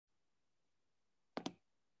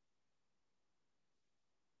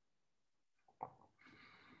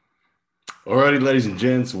Alrighty, ladies and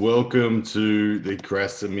gents, welcome to the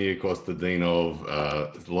Krasimir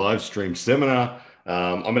Kostadinov live stream seminar.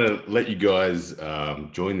 I'm going to let you guys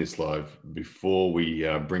join this live before we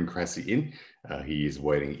bring Krasi in. He is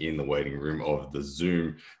waiting in the waiting room of the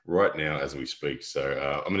Zoom right now as we speak.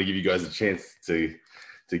 So I'm going to give you guys a chance to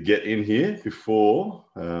get in here before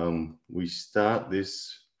we start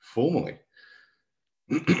this formally.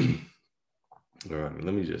 All right,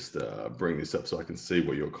 let me just bring this up so I can see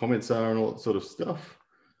what your comments are and all that sort of stuff.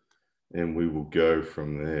 And we will go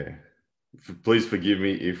from there. Please forgive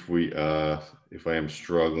me if I am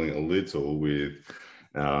struggling a little with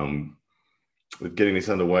getting this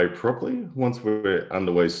underway properly. Once we're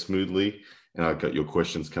underway smoothly and I've got your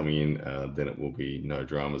questions coming in, then it will be no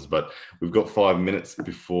dramas. But we've got 5 minutes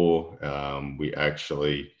before we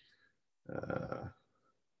actually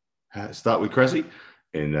start with Krasi.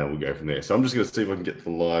 And we'll go from there. So I'm just going to see if I can get the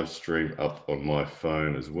live stream up on my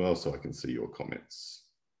phone as well so I can see your comments.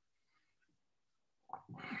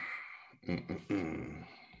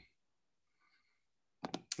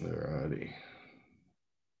 Alrighty.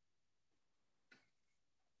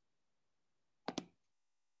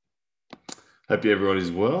 Hope everyone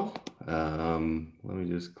is well. Let me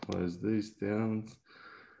just close these down.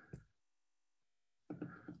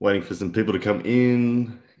 Waiting for some people to come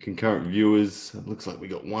in. Concurrent viewers. It looks like we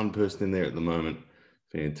got one person in there at the moment.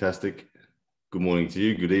 Fantastic. Good morning to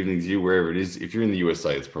you. Good evening to you, wherever it is. If you're in the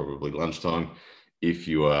USA, it's probably lunchtime. If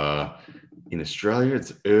you are in Australia,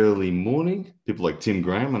 it's early morning. People like Tim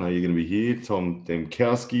Graham, I know you're going to be here. Tom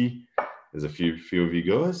Demkowski. There's a few of you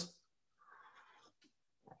guys.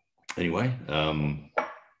 Anyway, and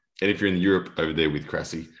if you're in Europe over there with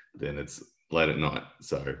Krasi, then it's late at night.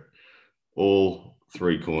 So all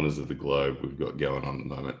three corners of the globe we've got going on at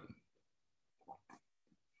the moment.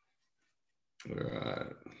 All right.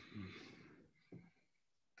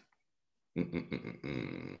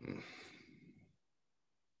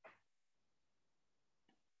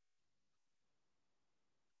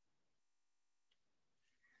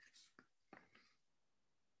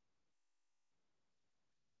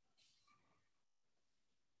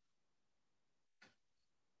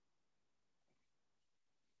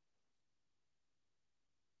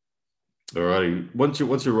 All righty. Once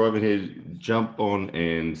you're arriving here, jump on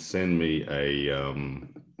and send me a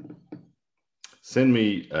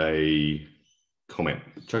comment.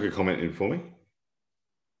 Chuck a comment in for me,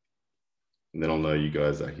 and then I'll know you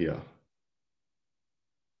guys are here.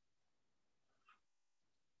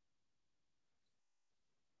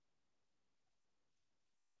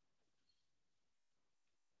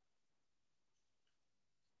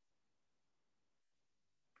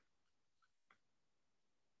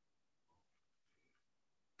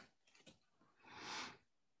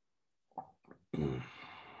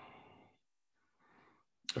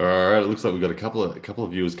 All right, it looks like we've got a couple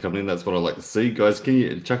of viewers coming in. That's what I like to see, guys. Can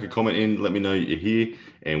you chuck a comment in? Let me know you're here,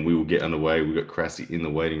 and we will get underway. We've got Krasi in the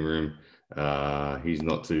waiting room. He's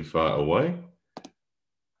not too far away,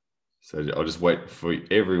 so I'll just wait for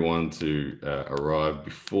everyone to arrive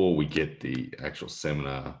before we get the actual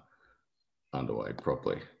seminar underway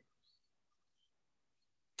properly.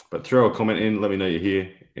 But throw a comment in. Let me know you're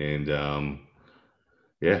here, and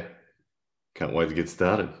yeah. Can't wait to get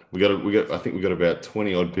started. I think we got about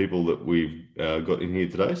 20 odd people that we've got in here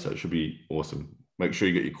today, so it should be awesome. Make sure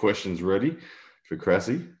you get your questions ready for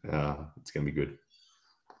Krasi. It's going to be good.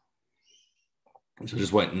 So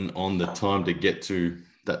just waiting on the time to get to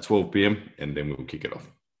that 12 p.m. and then we'll kick it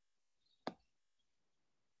off.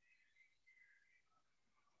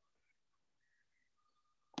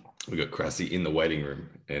 We've got Krasi in the waiting room,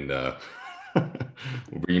 and we'll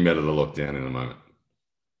bring him out of the lockdown in a moment.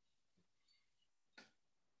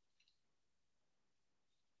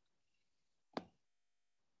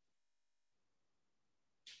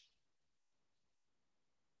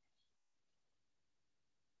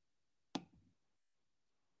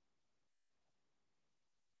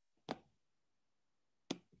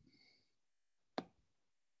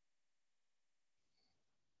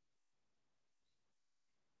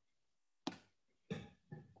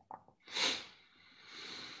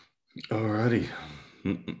 Alrighty.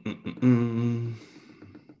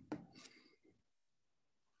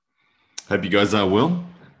 Hope you guys are well.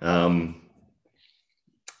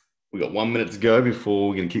 We got 1 minute to go before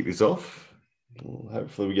we're going to kick this off.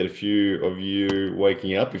 Hopefully we get a few of you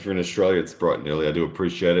waking up. If you're in Australia, it's bright and early. I do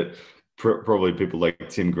appreciate it. Probably people like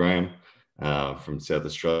Tim Graham from South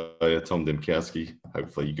Australia, Tom Demkowski.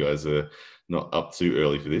 Hopefully you guys are not up too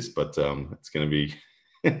early for this, but it's going to be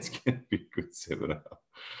a good seminar.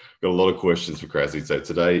 Got a lot of questions for Krasi. So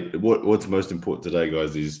today, what's most important today,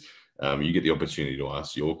 guys, is you get the opportunity to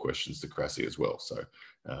ask your questions to Krasi as well. So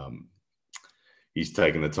he's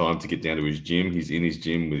taken the time to get down to his gym. He's in his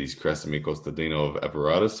gym with his Krasimir Kostadinov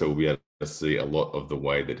apparatus, so we'll be able to see a lot of the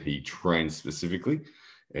way that he trains specifically,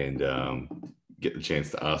 and get the chance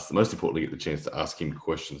to ask, most importantly, get the chance to ask him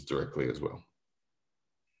questions directly as well.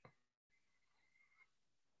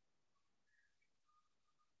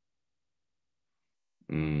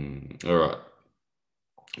 All right.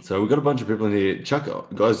 So we've got a bunch of people in here. Chuck,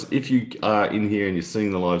 guys, if you are in here and you're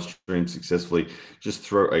seeing the live stream successfully, just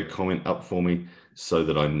throw a comment up for me so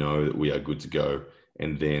that I know that we are good to go.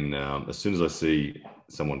 And then as soon as I see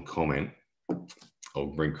someone comment, I'll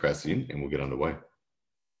bring Krasi in and we'll get underway.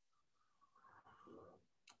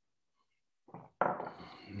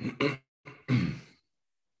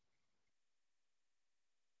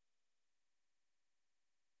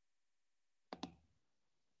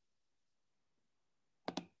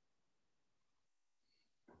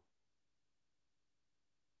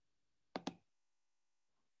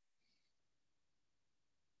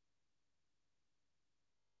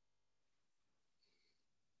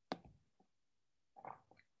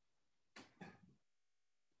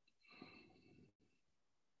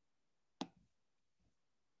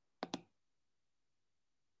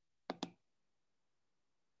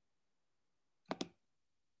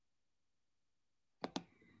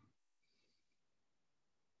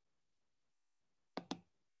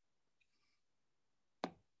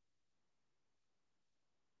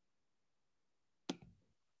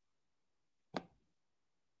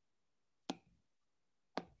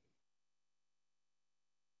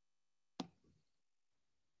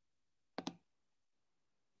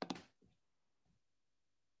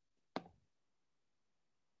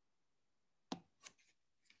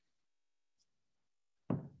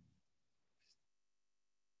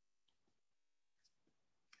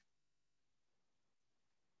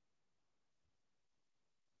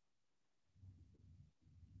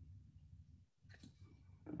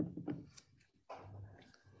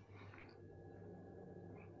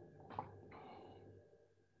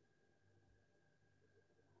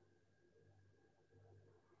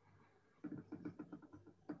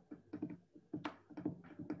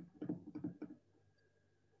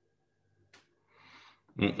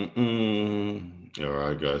 All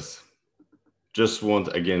right, guys. Just want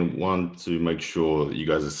to make sure that you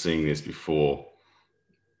guys are seeing this before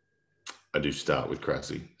I do start with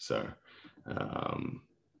Krasi. So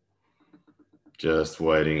just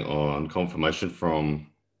waiting on confirmation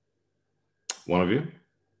from one of you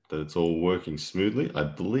that it's all working smoothly. I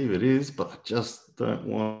believe it is, but I just don't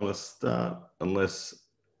want to start unless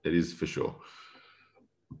it is for sure.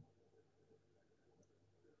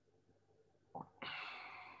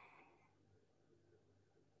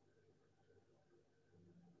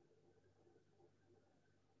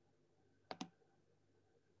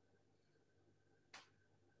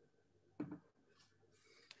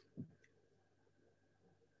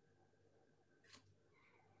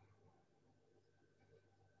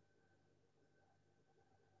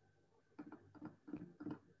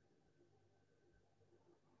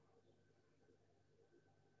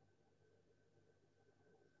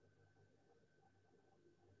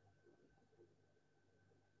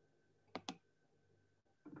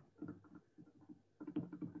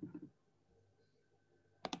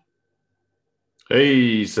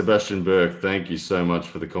 Hey, Sebastian Burke, thank you so much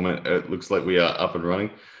for the comment. It looks like we are up and running.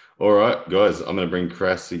 All right, guys, I'm going to bring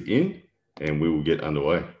Krasi in and we will get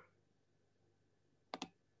underway.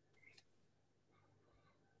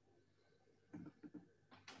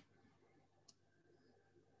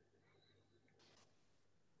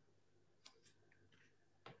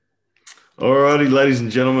 All righty, ladies and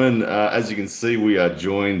gentlemen, as you can see, we are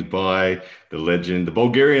joined by the legend, the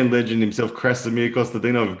Bulgarian legend himself, Krasimir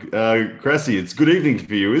Kostadinov. Krasi, it's good evening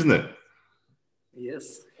for you, isn't it?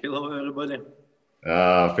 Yes. Hello, everybody.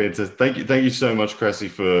 Fantastic. Thank you so much, Krasi,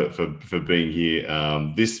 for being here.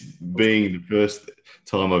 This being the first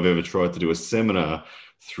time I've ever tried to do a seminar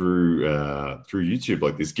through YouTube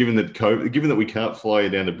like this. Given that we can't fly you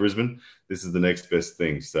down to Brisbane, this is the next best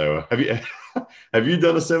thing. So, have you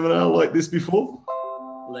done a seminar like this before?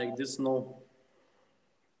 Like this, no.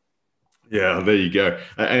 Yeah, there you go.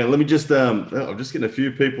 And let me just, I'm just getting a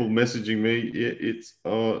few people messaging me. Yeah, it's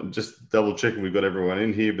just double checking we've got everyone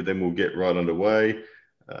in here, but then we'll get right underway.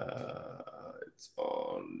 It's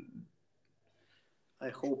on. I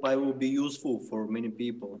hope I will be useful for many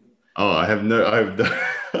people. Oh, I have no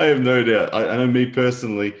doubt. I know me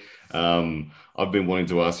personally. I've been wanting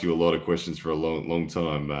to ask you a lot of questions for a long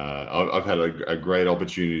time. I've had a great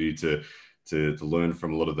opportunity to to learn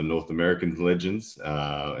from a lot of the North American legends.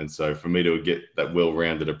 And so for me to get that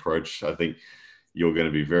well-rounded approach, I think you're going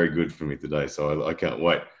to be very good for me today. So I can't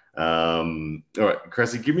wait. All right,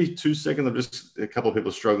 Krasi, give me 2 seconds. I'm just a couple of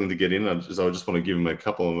people struggling to get in. I just want to give them a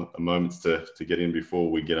couple of moments to get in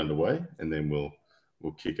before we get underway, and then we'll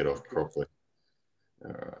kick it off properly.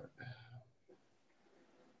 All right.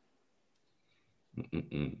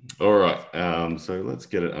 All right. So let's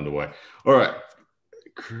get it underway. All right.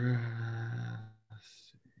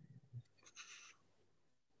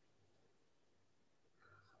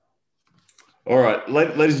 All right,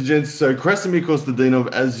 ladies and gents. So Krasimir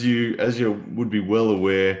Kostadinov, as you would be well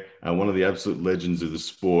aware, one of the absolute legends of the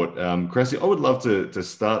sport. Krasi, I would love to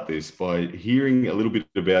start this by hearing a little bit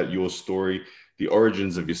about your story, the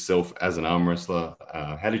origins of yourself as an arm wrestler.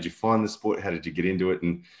 How did you find the sport? How did you get into it?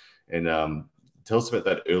 And tell us about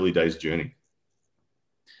that early days journey.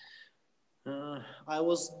 I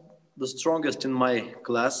was the strongest in my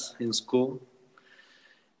class in school,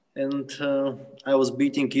 and I was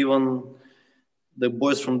beating even the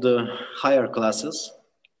boys from the higher classes.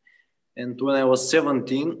 And when I was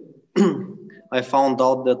 17, I found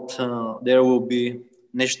out that there will be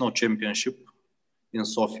national championship in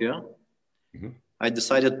Sofia. Mm-hmm. I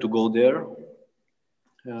decided to go there,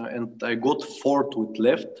 and I got fourth with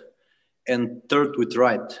left and third with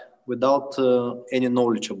right, without any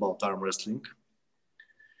knowledge about arm wrestling.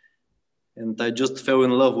 And I just fell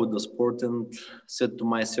in love with the sport and said to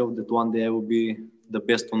myself that one day I will be the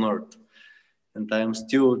best on earth. And I am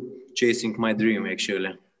still chasing my dream,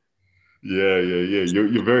 actually. Yeah.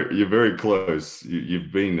 You're very close. You've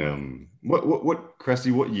been what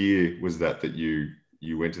Krasi? What year was that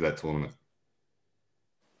you went to that tournament?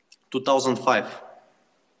 2005.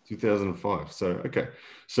 2005. So okay.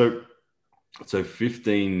 So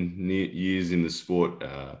 15 years in the sport.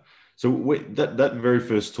 So that very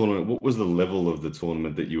first tournament, what was the level of the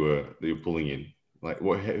tournament that you were pulling in? Like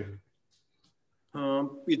what?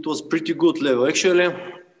 It was pretty good level, actually.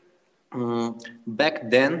 Back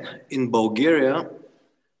then in Bulgaria,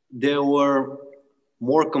 there were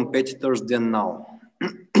more competitors than now.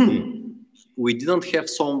 We didn't have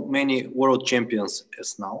so many world champions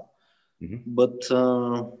as now, but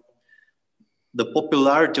the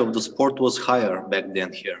popularity of the sport was higher back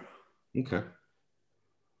then here. Okay.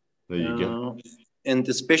 There you go. And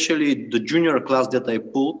especially the junior class that I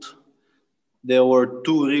pulled, there were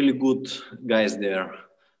two really good guys there.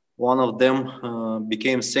 One of them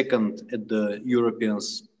became second at the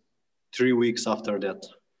Europeans 3 weeks after that.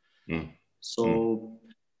 So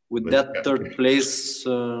with that third place,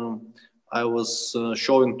 I was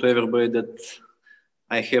showing to everybody that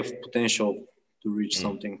I have potential to reach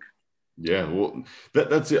something. Yeah, well,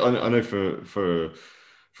 that's it. I know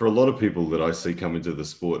for a lot of people that I see come into the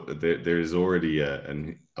sport, there is already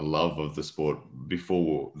a love of the sport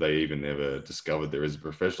before they even ever discovered there is a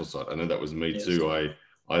professional side. I know that was me too. I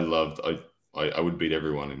would beat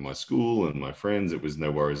everyone in my school and my friends. It was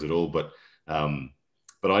no worries at all. But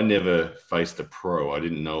I never faced a pro. I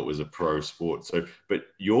didn't know it was a pro sport. So, but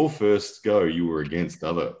your first go, you were against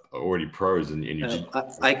other already pros, and you did.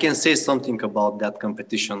 I can say something about that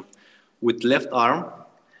competition. With left arm,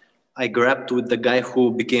 I grabbed with the guy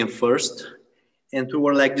who became first, and we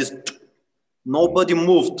were like this. Nobody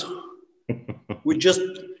moved. We just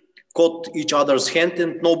caught each other's hand,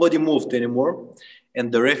 and nobody moved anymore.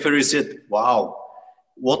 And the referee said, "Wow,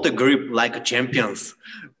 what a grip, like a champion's."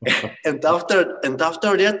 and after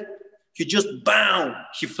that, he just bam,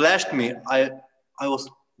 he flashed me. I was,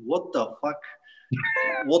 what the fuck?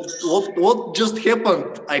 What just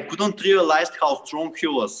happened? I couldn't realize how strong he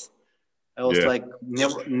was. I was like,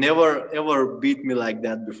 never ever beat me like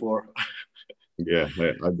that before. Yeah,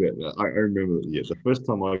 I bet. I remember. Yeah, the first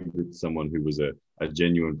time I gripped someone who was a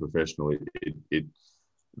genuine professional,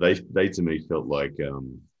 they to me felt like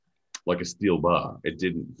a steel bar. It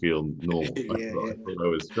didn't feel normal. I thought I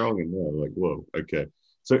was strong, and now like, whoa, okay.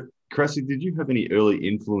 So, Krasi, did you have any early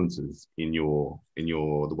influences in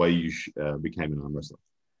the way you became an arm wrestler?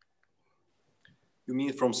 You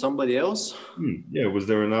mean from somebody else? Yeah. Was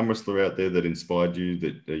there an arm wrestler out there that inspired you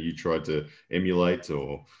that you tried to emulate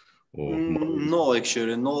or? No,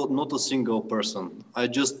 actually, not a single person. I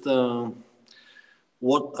just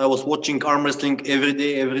I was watching arm wrestling every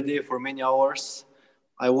day for many hours.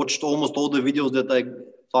 I watched almost all the videos that I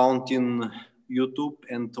found in YouTube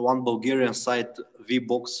and one Bulgarian site,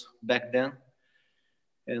 VBox, back then.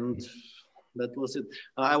 And that was it.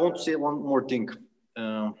 I want to say one more thing.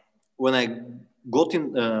 When I got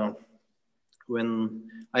in, when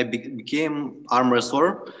I became arm wrestler,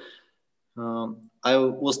 I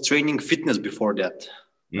was training fitness before that.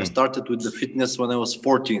 I started with the fitness when I was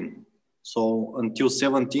 14. So until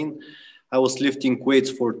 17, I was lifting weights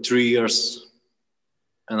for 3 years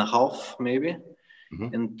and a half, maybe.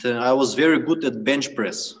 Mhm. And I was very good at bench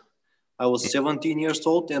press. I was 17 years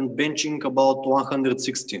old and benching about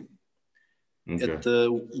 160 Okay. at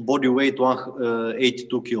body weight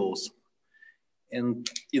 82 kilos. And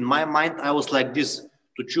in my mind, I was like this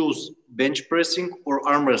to choose bench pressing or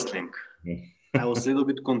arm wrestling. I was a little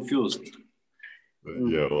bit confused.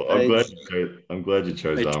 Yeah, well, I, I'm glad you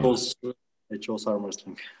chose I arm wrestling. chose I chose arm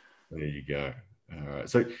wrestling. There you go. All right.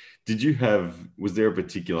 So, was there a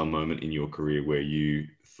particular moment in your career where you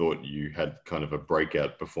thought you had kind of a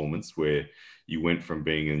breakout performance where you went from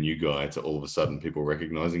being a new guy to all of a sudden people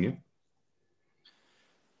recognizing you?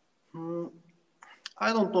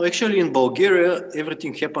 I don't know. Actually, in Bulgaria,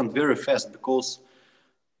 everything happened very fast because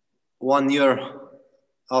 1 year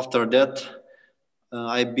after that,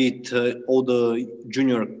 I beat all the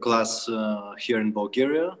junior class here in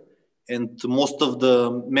Bulgaria and most of the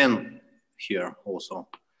men here also.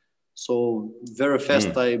 So very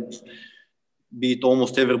fast, I beat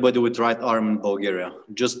almost everybody with right arm in Bulgaria.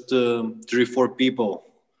 Just 3-4 people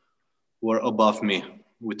were above me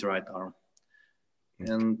with right arm.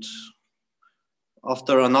 And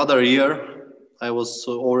after another year, I was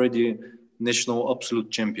already national absolute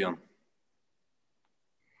champion.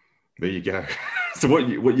 There you go. So,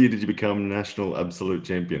 what year did you become national absolute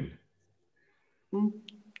champion?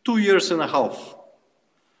 2 years and a half.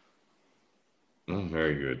 Oh,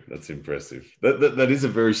 very good. That's impressive. That is a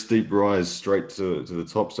very steep rise straight to the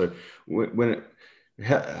top. So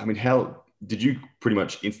how did you pretty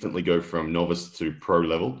much instantly go from novice to pro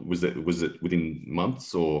level? Was it within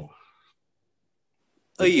months or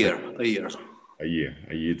A did it take year, a year.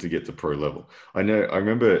 a year to get to pro level? I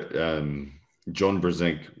remember John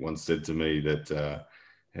Brzenk once said to me that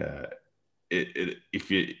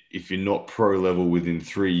if you're not pro level within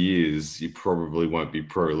 3 years, you probably won't be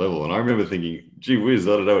pro level. And I remember thinking, gee whiz,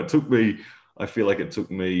 I don't know. I feel like it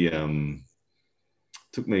took me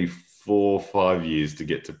 4 or 5 years to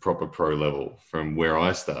get to proper pro level from where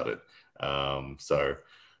I started. So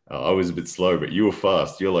I was a bit slow, but you were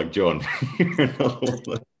fast. You're like John. You're another one of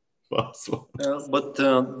the fast ones. But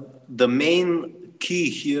the main key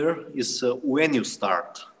here is when you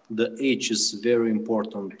start. The age is very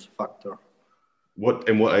important factor. What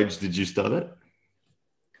age did you start at?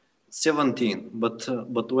 17. But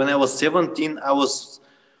when I was 17, I was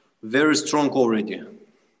very strong already.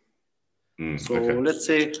 So Okay.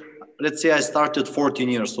 let's say I started 14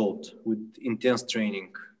 years old with intense training.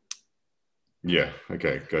 Yeah.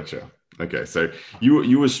 Okay. Gotcha. Okay. So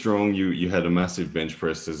you were strong. You had a massive bench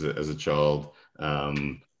press as a child,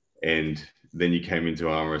 and then you came into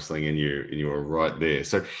arm wrestling, and you were right there.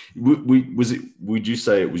 So would you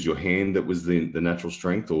say it was your hand that was the natural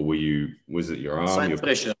strength, or was it your arm? Side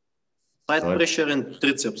pressure, side pressure and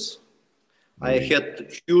triceps. I Mm. had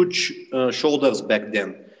huge shoulders back then.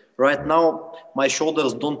 Right now, my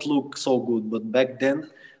shoulders don't look so good, but back then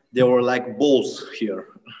they were like balls here.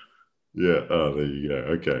 Yeah. Oh, there you go.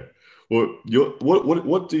 Okay. Well,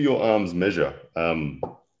 what do your arms measure?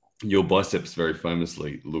 Your biceps very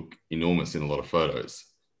famously look enormous in a lot of photos.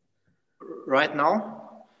 Right now,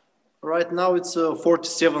 right now it's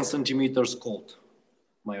 47 centimeters cold,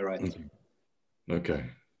 my right. Okay.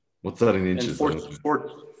 What's that in And inches?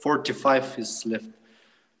 45 is left.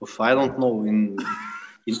 I don't know in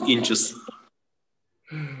inches.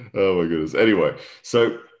 Oh my goodness. Anyway,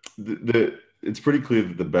 so it's pretty clear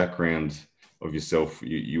that the background of yourself,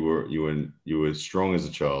 you were strong as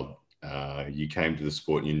a child. You came to the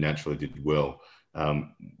sport and you naturally did well.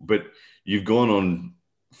 But you've gone on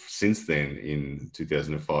since then in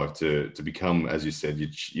 2005 to become, as you said,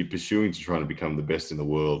 you're pursuing to try to become the best in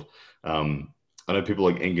the world. I know people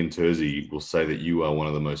like Engin Terzi will say that you are one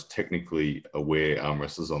of the most technically aware arm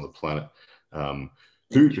wrestlers on the planet.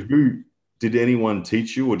 Who did anyone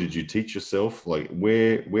teach you, or did you teach yourself? Like,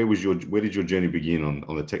 where did your journey begin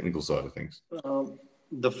on the technical side of things?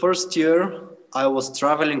 The first year I was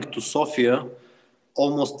traveling to Sofia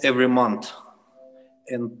almost every month,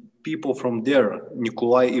 and people from there,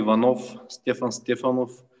 Nikolai Ivanov, Stefan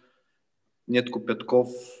Stefanov, Netko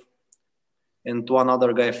Petkov, and one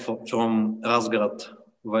other guy from Razgrad,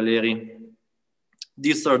 Valery.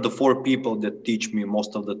 These are the 4 people that teach me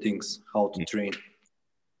most of the things, how to train.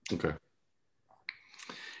 Okay.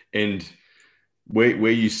 And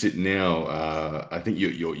where you sit now, I think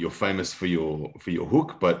you're famous for your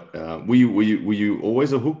hook. But were you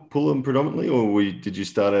always a hook puller predominantly, or did you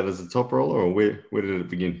start out as a top roller, or where did it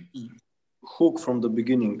begin? Hook from the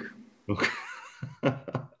beginning. Okay.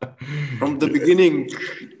 From the beginning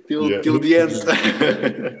till the end.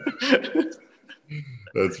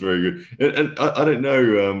 That's very good. And I don't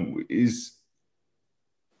know, is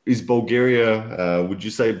Bulgaria, would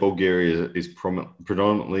you say Bulgaria is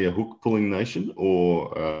predominantly a hook pulling nation,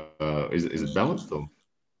 or is it balanced? Or?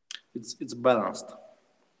 It's balanced.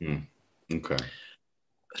 Okay.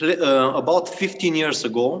 About 15 years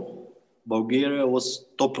ago, Bulgaria was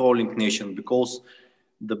top rolling nation because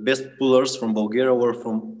the best pullers from Bulgaria were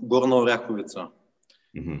from Gorno Oryahovica.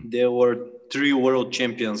 There were 3 world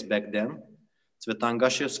champions back then: Цветан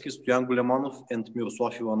Гашевски, Stoyan Gulemanov, and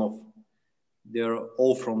Miroslav Ivanov. They're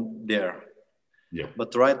all from there. Yeah.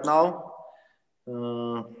 But right now,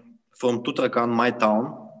 from Tutrakan, my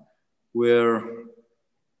town, where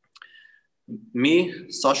me,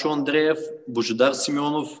 Sasho Andreev, Božidar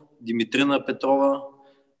Simeonov, Dimitrina Petrova,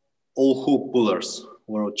 all hook pullers,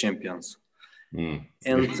 world champions. And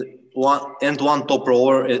one top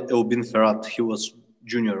rower, Elbin Ferrat, he was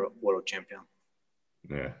junior world champion.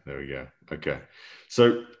 Yeah, there we go. Okay.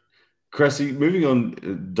 So, Krasi, moving on,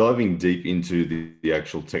 diving deep into the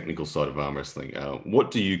actual technical side of arm wrestling,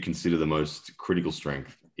 what do you consider the most critical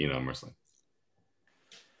strength in arm wrestling?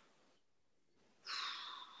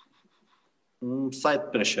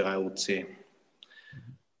 Side pressure, I would say.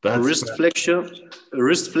 That's wrist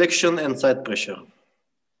flexion and side pressure.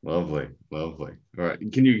 Lovely. All right.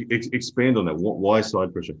 Can you expand on that? Why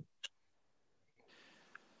side pressure?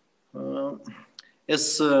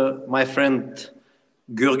 As my friend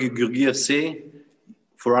Georgi Georgiev say,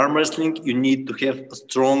 for arm wrestling, you need to have a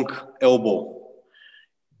strong elbow.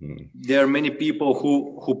 There are many people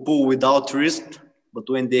who pull without wrist, but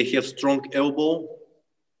when they have strong elbow,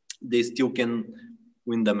 they still can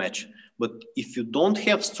win the match. But if you don't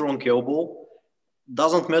have strong elbow,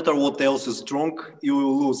 doesn't matter what else is strong, you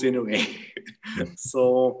will lose anyway.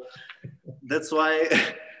 So that's why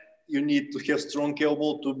you need to have strong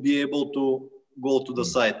elbow to be able to go to the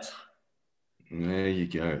side. There you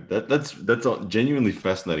go. That's genuinely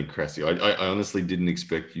fascinating, Krasi. I honestly didn't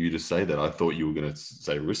expect you to say that. I thought you were going to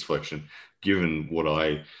say wrist flexion, given what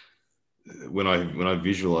when I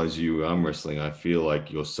visualize you arm wrestling, I feel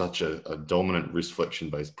like you're such a dominant wrist flexion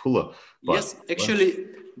based puller. But, yes, actually,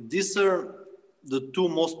 these are the 2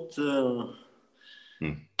 most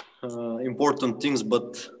important things.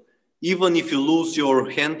 But even if you lose your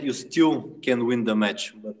hand, you still can win the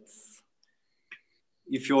match. But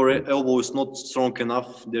if your elbow is not strong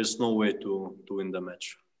enough, there's no way to win the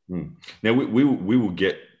match. Now, we will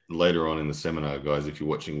get later on in the seminar, guys, if you're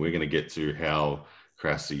watching, we're going to get to how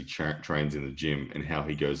Krasi trains in the gym and how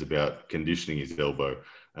he goes about conditioning his elbow.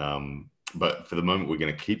 But for the moment, we're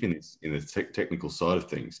going to keep in the technical side of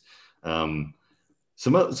things.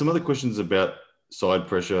 Some other questions about side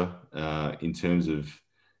pressure in terms of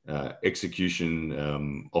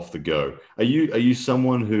execution off the go. Are you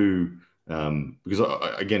someone who because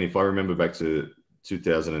again, if I remember back to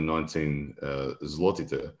 2019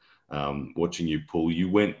 Zlotita, watching you pull, you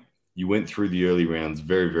went through the early rounds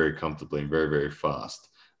very, very comfortably and very, very fast.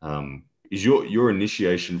 Is your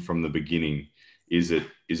initiation from the beginning, is it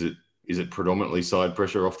predominantly side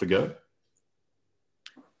pressure off the go?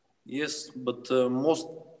 Yes, but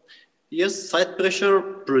side pressure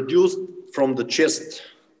produced from the chest.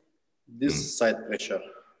 This side pressure.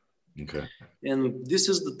 Okay. And this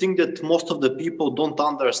is the thing that most of the people don't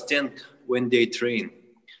understand when they train.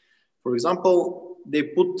 For example, they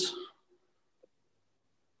put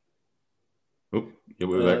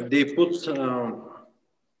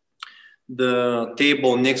the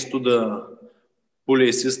table next to the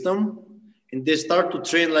pulley system, and they start to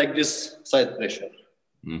train like this side pressure.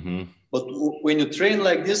 But when you train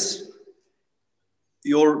like this,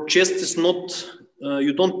 your chest is not,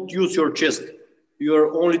 you don't use your chest. You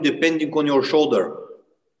are only depending on your shoulder.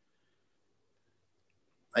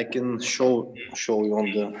 I can show you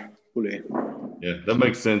on the pulley. Yeah, that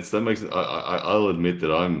makes sense. I'll admit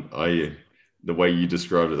that the way you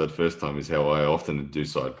described it that first time is how I often do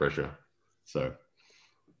side pressure. So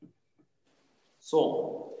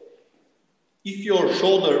if your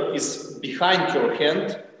shoulder is behind your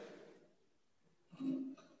hand,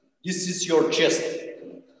 this is your chest.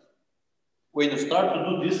 When you start to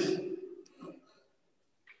do this,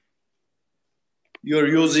 you're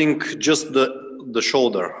using just the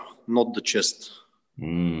shoulder, not the chest.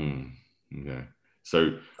 Okay.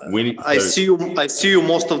 So I see you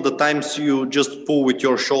most of the times you just pull with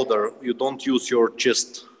your shoulder. You don't use your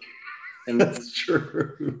chest. And that's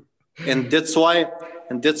true. And that's why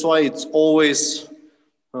it's always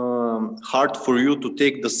hard for you to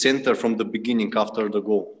take the center from the beginning after the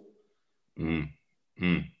goal.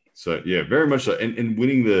 So yeah, very much so. And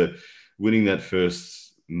winning that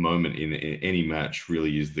first moment in any match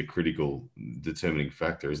really is the critical determining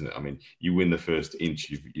factor, isn't it? I mean, you win the first inch,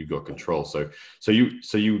 you've got control. So you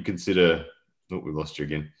would consider. Oh, we lost you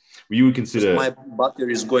again. You would consider. My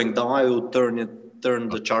battery is going down. I will turn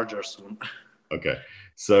the charger soon. Okay,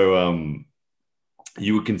 so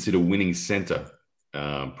you would consider winning center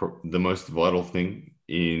the most vital thing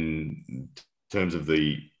in terms of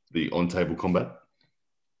the on-table combat?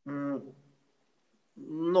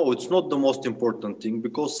 No, it's not the most important thing,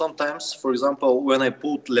 because sometimes, for example, when I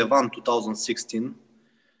put Levan 2016,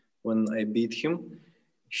 when I beat him,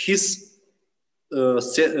 his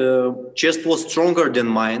chest was stronger than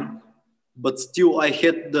mine, but still I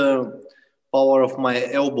had the power of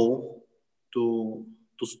my elbow to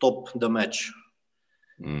stop the match.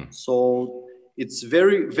 So it's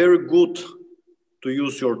very, very good to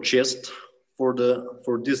use your chest for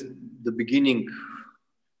the beginning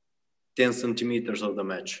 10 centimeters of the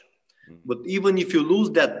match. But even if you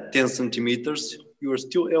lose that 10 centimeters, you are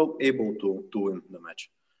still able to win the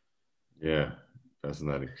match. Yeah,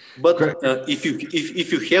 fascinating. But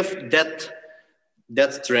if you have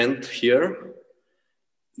that strength here,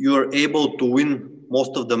 you are able to win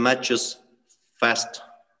most of the matches fast.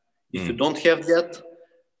 If you don't have that,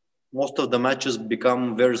 most of the matches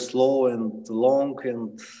become very slow and long,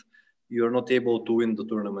 and you're not able to win the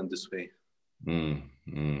tournament this way.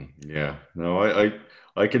 Yeah, no,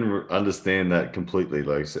 I can understand that completely.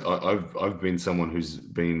 Like, so I've been someone who's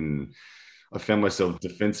been. I found myself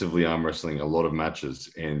defensively arm wrestling a lot of matches,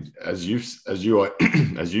 and as you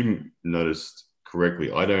noticed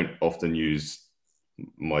correctly, I don't often use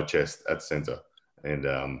my chest at center, and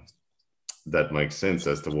that makes sense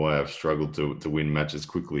as to why I've struggled to win matches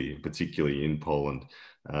quickly, particularly in Poland.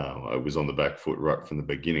 I was on the back foot right from the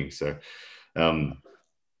beginning. So,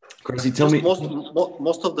 Krasi, tell me.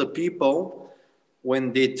 Most of the people,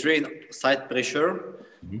 when they train side pressure,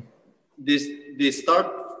 they start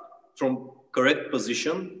from correct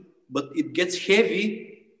position, but it gets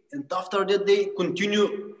heavy, and after that they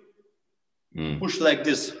continue push like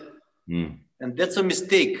this, and that's a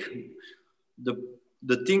mistake.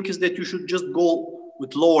 The thing is that you should just go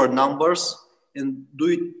with lower numbers and do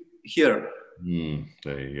it here.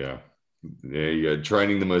 There you go. There you go.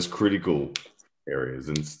 Training the most critical areas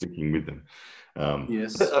and sticking with them.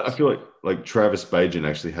 Yes. I feel like Travis Bajan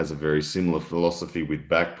actually has a very similar philosophy with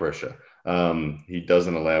back pressure. He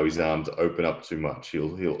doesn't allow his arm to open up too much.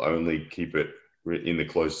 He'll only keep it in the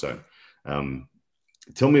close zone.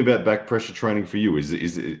 Tell me about back pressure training for you. Is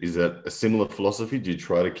that a similar philosophy? Do you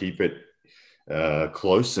try to keep it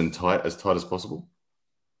close and tight as possible?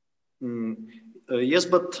 Yes,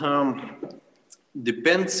 but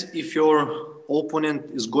depends if your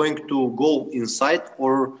opponent is going to go inside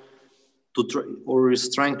or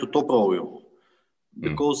is trying to top roll you.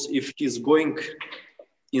 Because if he's going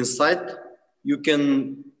inside, you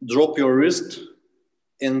can drop your wrist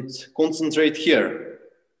and concentrate here.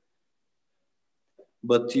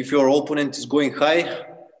 But if your opponent is going high,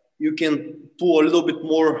 you can pull a little bit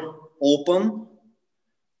more open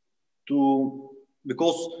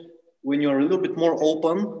because when you're a little bit more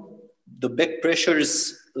open, the back pressure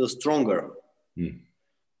is stronger.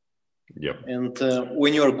 Yep. And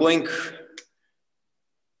when you're going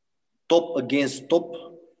top against top,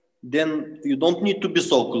 then you don't need to be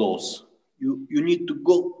so close. You need to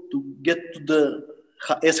go to get to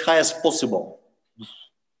as high as possible.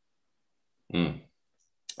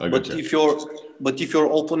 But if your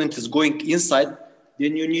opponent is going inside,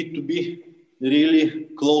 then you need to be really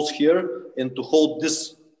close here and to hold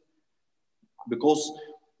this, because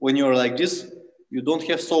when you're like this, you don't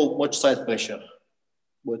have so much side pressure.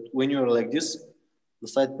 But when you're like this, the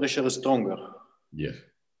side pressure is stronger.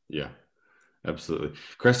 Yeah, absolutely.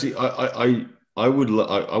 Krasi, I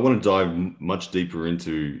want to dive much deeper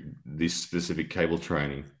into this specific cable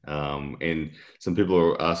training, and some people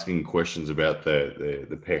are asking questions about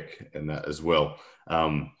the pec and that as well.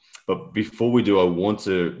 But before we do, I want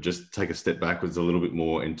to just take a step backwards a little bit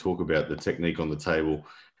more and talk about the technique on the table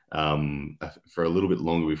for a little bit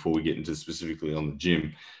longer before we get into specifically on the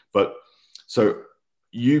gym. But so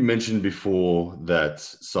you mentioned before that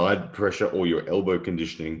side pressure or your elbow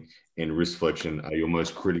conditioning and wrist flexion are your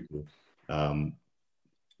most critical.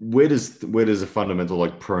 Where does a fundamental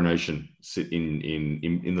like pronation sit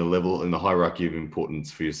in the level, in the hierarchy of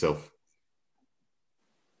importance for yourself?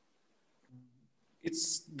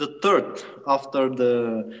 It's the third after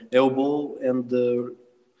the elbow and the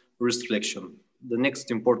wrist flexion. The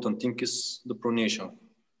next important thing is the pronation.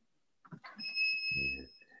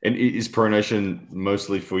 And is pronation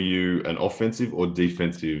mostly for you an offensive or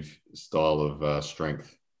defensive style of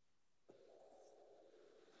strength?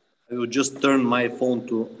 I will just turn my phone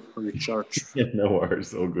to recharge. Yeah, no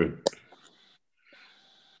worries. All good.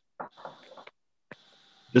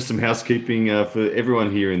 Just some housekeeping for everyone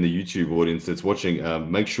here in the YouTube audience that's watching.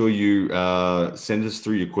 Make sure you send us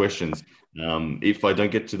through your questions. If I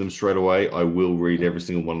don't get to them straight away, I will read every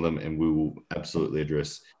single one of them and we will absolutely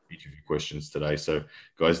address each of your questions today. So,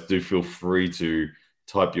 guys, do feel free to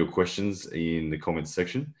type your questions in the comments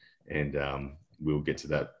section and we'll get to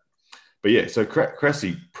that. But yeah, so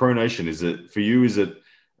Krasi, pronation, is it for you? Is it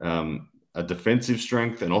a defensive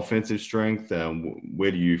strength, an offensive strength?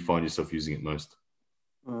 Where do you find yourself using it most?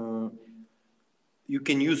 You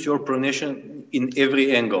can use your pronation in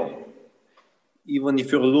every angle. Even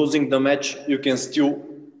if you're losing the match, you can still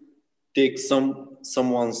take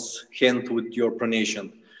someone's hand with your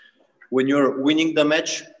pronation. When you're winning the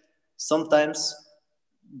match, sometimes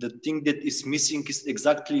the thing that is missing is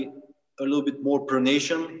exactly a little bit more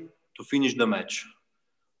pronation to finish the match.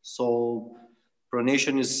 So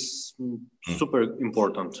pronation is super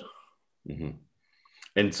important. Mm-hmm.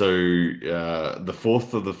 And so the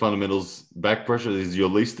fourth of the fundamentals, back pressure, is your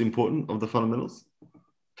least important of the fundamentals?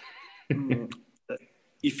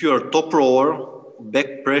 If you're top rower,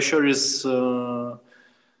 back pressure is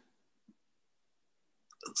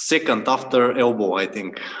second after elbow, I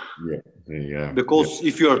think. Yeah. Because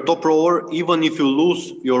if you're top rower, even if you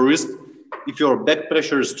lose your wrist, if your back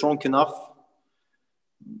pressure is strong enough,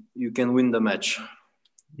 you can win the match.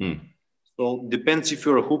 So depends if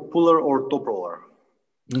you're a hook puller or top rower.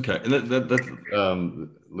 Okay, and that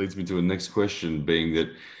leads me to a next question, being that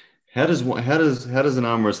how does an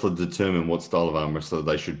arm wrestler determine what style of arm wrestler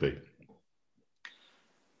they should be?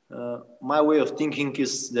 My way of thinking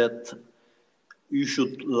is that you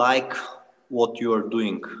should like what you are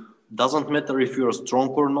doing. Doesn't matter if you're strong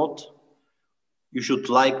or not. You should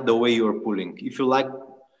like the way you're pulling. If you like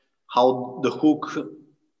how the hook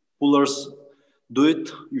pullers do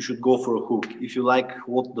it, you should go for a hook. If you like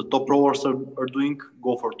what the top rowers are doing,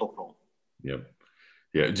 go for top row. Yeah.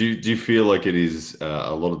 Do you feel like it is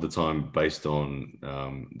a lot of the time based on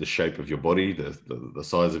the shape of your body, the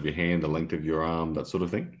size of your hand, the length of your arm, that sort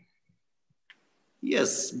of thing?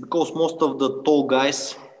 Yes, because most of the tall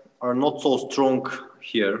guys are not so strong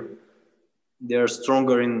here. They're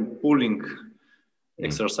stronger in pulling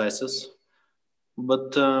exercises.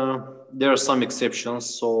 But there are some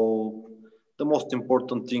exceptions. So the most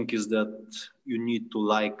important thing is that you need to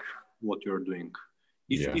like what you're doing.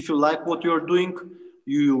 If you like what you're doing,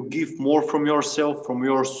 you give more from yourself, from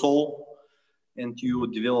your soul, and you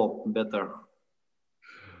develop better.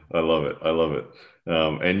 I love it.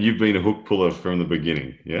 And you've been a hook puller from the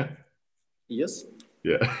beginning, yeah? Yes.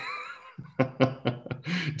 Yeah.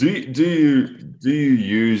 Do you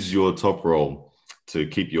use your top roll to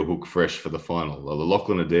keep your hook fresh for the final?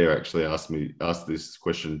 Lachlan Adair actually asked this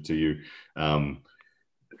question to you.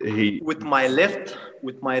 With my left,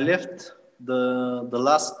 the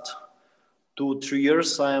last 2-3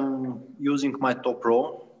 years I'm using my top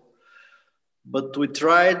row, but we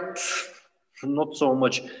tried not so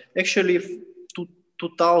much. Actually,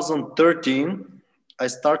 2013 I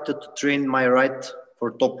started to train my right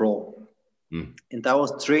for top row. And I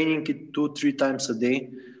was training it 2-3 times a day,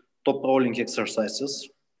 top rolling exercises.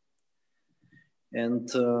 And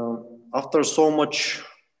after so much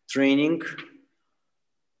training,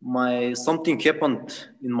 something happened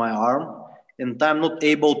in my arm, and I'm not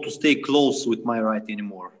able to stay close with my right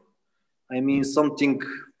anymore. I mean, something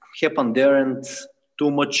happened there, and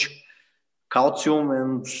too much calcium,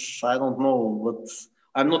 and I don't know, but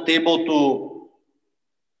I'm not able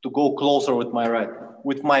to go closer with my right.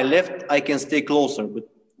 With my left, I can stay closer, but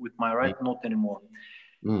with my right, not anymore.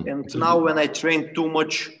 And now when I train too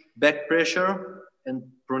much back pressure and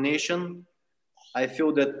pronation, I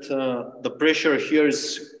feel that the pressure here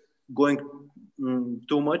is going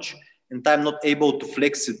too much, and I'm not able to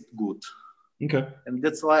flex it good. Okay. And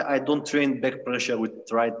that's why I don't train back pressure with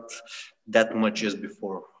right that much as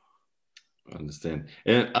before. I understand.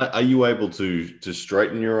 And are you able to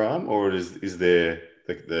straighten your arm, or is there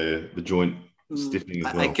the joint stiffening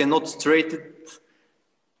as well? I cannot straighten it.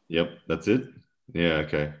 Yep, that's it. Yeah,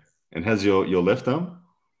 okay. And how's your left arm?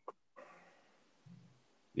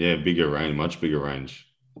 Yeah, bigger range, much bigger range.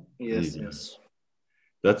 Yes.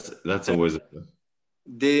 That's always.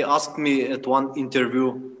 They asked me at one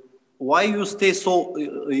interview, why you stay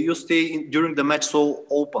during the match so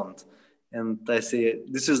open? And I say,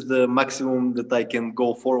 this is the maximum that I can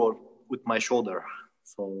go forward with my shoulder.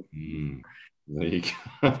 So there you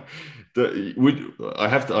go. I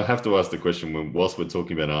have to ask the question whilst we're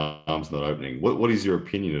talking about arms not opening. What is your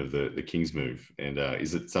opinion of the King's move? And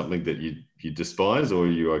is it something that you despise, or are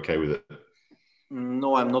you okay with it?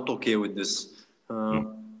 No, I'm not okay with this.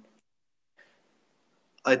 Mm.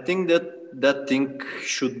 I think that that thing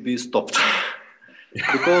should be stopped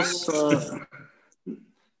because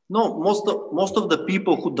no, most of the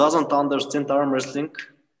people who doesn't understand arm wrestling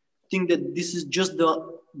think that this is just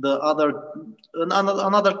the other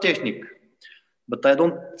another technique, but I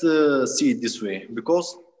don't see it this way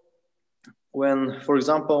because when, for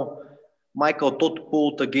example, Michael Todd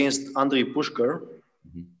pulled against Andrei Pushkar,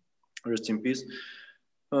 rest in peace.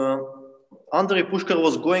 Uh, Andrei Pushkar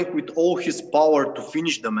was going with all his power to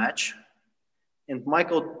finish the match, and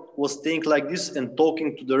Michael was staying like this and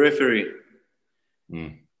talking to the referee.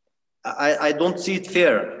 Mm. I don't see it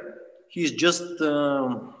fair. He's just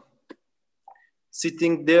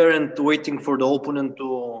sitting there and waiting for the opponent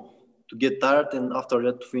to get tired and after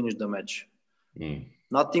that to finish the match. Mm.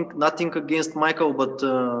 Nothing against Michael, but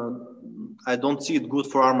I don't see it good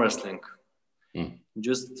for arm wrestling. Mm.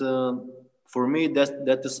 Just for me,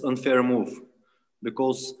 that is unfair move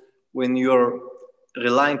because when you're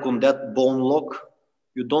relying on that bone lock,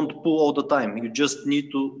 you don't pull all the time. You just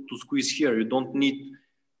need to squeeze here. You don't need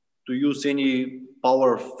to use any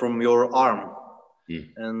power from your arm. Mm.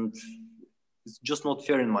 And it's just not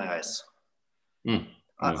fair in my eyes. Mm.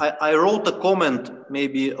 No. I wrote a comment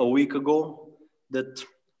maybe a week ago that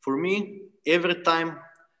for me, every time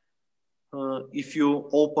if you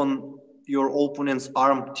open your opponent's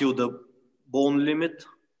arm till the bone limit,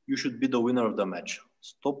 you should be the winner of the match.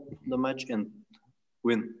 Stop the match and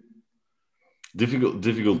win.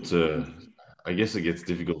 Difficult to. I guess it gets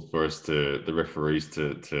difficult for us the referees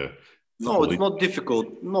to No, it's not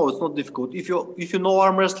difficult. No, it's not difficult. If you know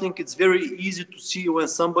arm wrestling, it's very easy to see when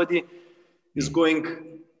somebody is going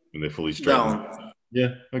when they're fully straightened. down. Yeah.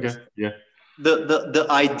 Okay. Yeah. The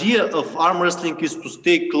idea of arm wrestling is to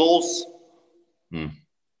stay close. Mm.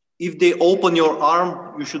 If they open your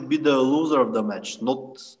arm, you should be the loser of the match,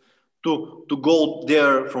 not to go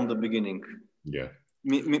there from the beginning. Yeah.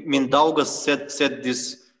 Mindaugas said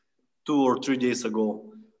this 2 or 3 days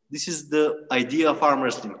ago. This is the idea of arm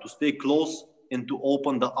wrestling, to stay close and to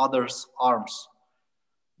open the other's arms.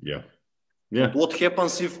 Yeah. Yeah. But what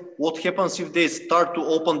happens if they start to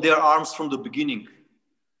open their arms from the beginning?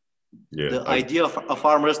 Yeah. The idea of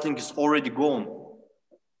arm wrestling is already gone.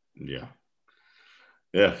 Yeah.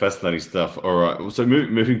 Yeah, fascinating stuff. All right. So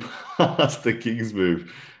moving past the King's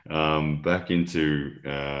move, back into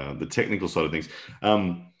the technical side of things.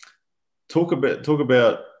 Talk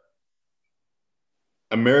about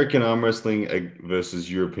American arm wrestling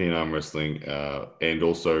versus European arm wrestling, and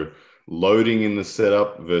also loading in the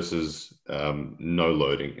setup versus no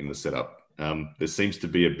loading in the setup. There seems to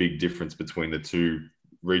be a big difference between the two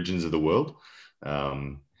regions of the world.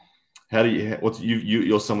 How do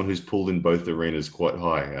you're someone who's pulled in both arenas quite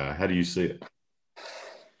high. How do you see it?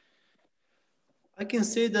 I can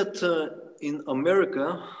say that in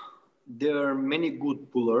America, there are many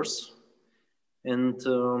good pullers, and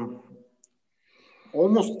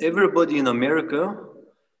almost everybody in America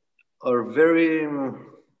are very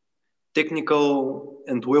technical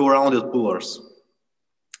and well-rounded pullers.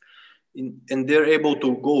 And they're able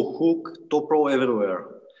to go hook, top row everywhere.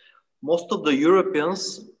 Most of the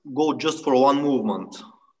Europeans go just for one movement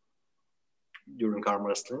during arm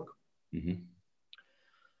wrestling. Mm-hmm.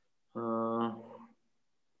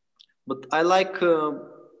 But I like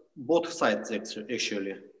both sides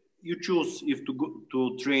actually. You choose if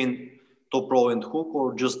to train top row and hook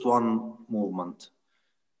or just one movement.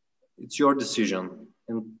 It's your decision,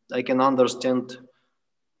 and I can understand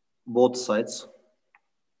both sides.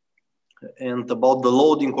 And about the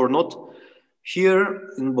loading or not, here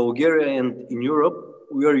in Bulgaria and in Europe,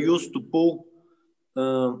 we are used to pull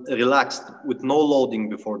relaxed with no loading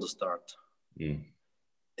before the start. Mm.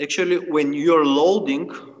 Actually, when you're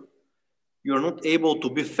loading, you're not able to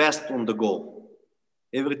be fast on the go.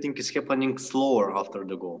 Everything is happening slower after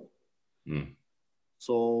the go. Mm.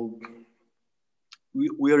 So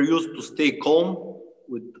we are used to stay calm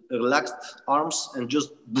with relaxed arms and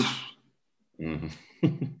just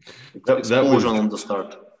Mm-hmm. explosion on the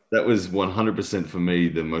start. That was 100% for me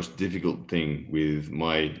the most difficult thing with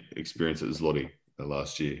my experience at Zloty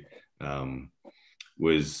last year.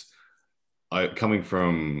 Was I coming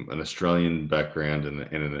from an Australian background and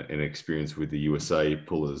an experience with the USA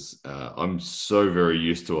pullers. I'm so very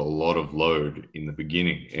used to a lot of load in the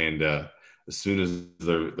beginning, and as soon as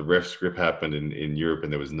the ref script happened in Europe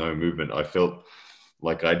and there was no movement, I felt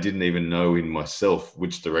like I didn't even know in myself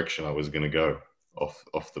which direction I was going to go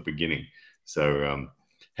off the beginning. So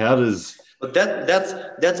how does? But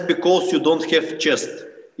that's because you don't have chest.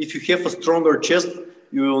 If you have a stronger chest,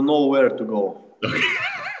 you will know where to go.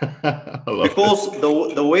 Because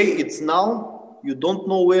the way it's now, you don't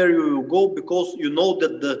know where you will go because you know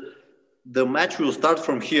that the match will start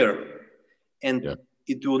from here, and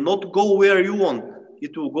it will not go where you want.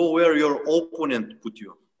 It will go where your opponent put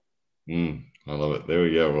you. I love it. There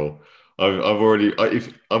we go. Well,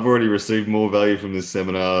 I've already received more value from this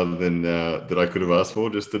seminar than that I could have asked for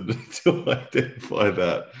just to identify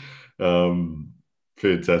that.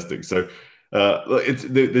 Fantastic. So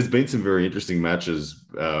there's been some very interesting matches.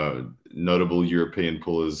 Notable European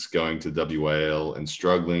pullers going to WAL and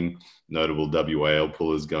struggling. Notable WAL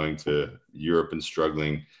pullers going to Europe and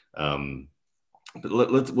struggling. But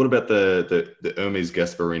what about the Hermes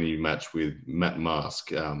Gasparini match with Matt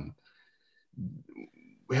Mask?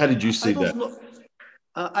 How did you see that?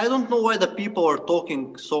 I don't know why the people are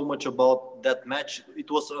talking so much about that match.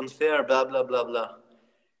 It was unfair, blah, blah, blah, blah.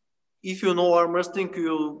 If you know arm wrestling,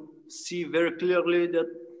 you see very clearly that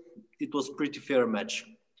it was pretty fair match.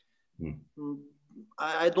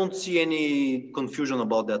 I don't see any confusion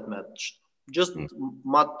about that match. Just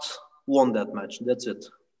Matt won that match. That's it.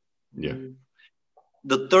 Yeah.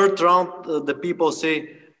 The third round, the people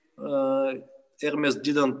say Hermes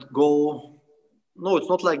didn't go. No, it's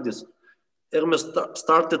not like this. Hermes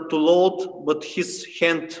started to load, but his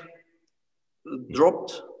hand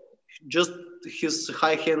dropped. Just his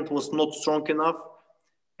high hand was not strong enough,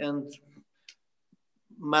 and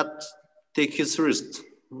Matt take his wrist.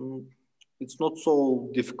 It's not so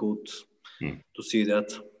difficult to see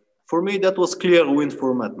that. For me, that was clear win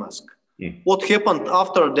for Matt Mask. What happened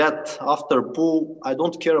after that, after pull, I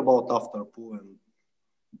don't care about after pull, and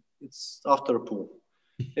it's after pull.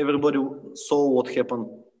 Everybody saw what happened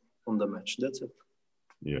on the match. That's it.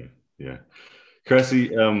 Yeah.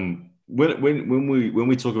 Krasi, when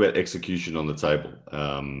we talk about execution on the table,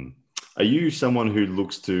 are you someone who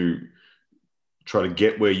looks to try to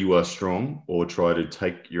get where you are strong, or try to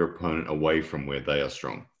take your opponent away from where they are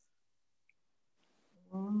strong?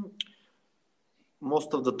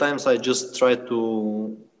 Most of the times, I just try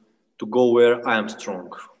to go where I am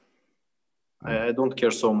strong. I don't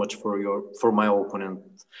care so much for my opponent.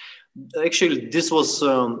 Actually, this was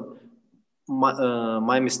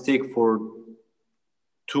my mistake for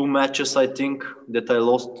 2 matches, I think, that I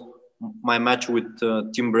lost. My match with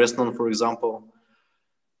Tim Bresnan, for example,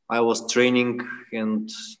 I was training and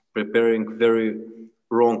preparing very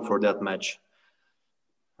wrong for that match.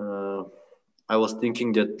 I was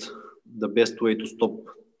thinking that the best way to stop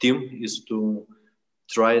Tim is to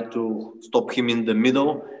try to stop him in the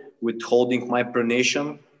middle with holding my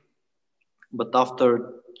pronation. But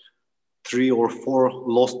after 3 or 4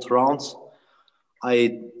 lost rounds,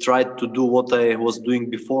 I tried to do what I was doing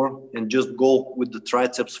before and just go with the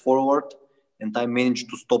triceps forward, and I managed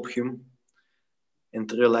to stop him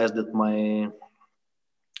and realized that my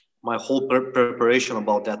whole preparation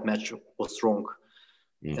about that match was wrong,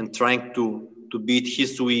 and trying to beat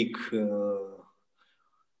his weak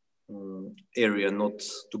area, not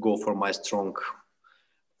to go for my strong.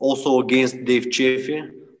 Also against Dave Chaffee,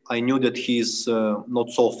 I knew that he is not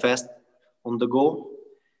so fast on the go.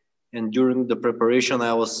 And during the preparation,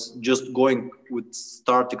 I was just going with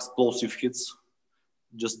start explosive hits,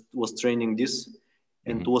 just was training this,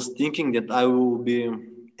 and was thinking that I will be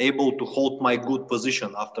able to hold my good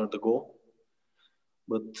position after the goal.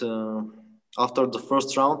 But after the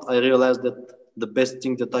first round, I realized that the best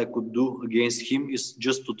thing that I could do against him is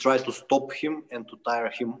just to try to stop him and to tire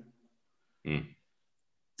him.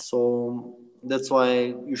 So that's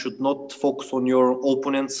why you should not focus on your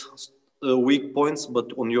opponent's weak points,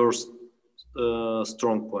 but on your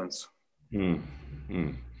strong points. Yeah,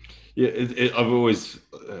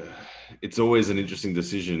 it's always an interesting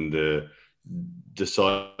decision,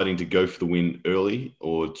 deciding to go for the win early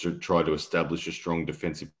or to try to establish a strong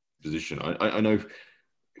defensive position. I know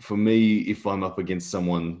for me, if I'm up against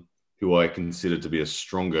someone who I consider to be a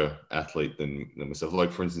stronger athlete than myself,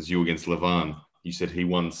 like for instance, you against Levan, you said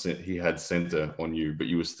he had center on you, but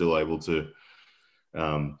you were still able to,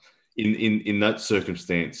 in that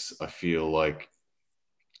circumstance, I feel like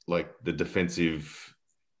the defensive.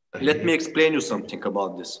 Let me explain you something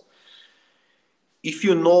about this. If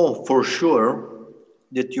you know for sure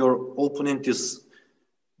that your opponent is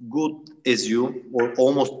good as you or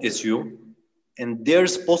almost as you, and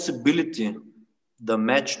there's possibility the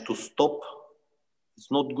match to stop, it's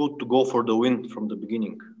not good to go for the win from the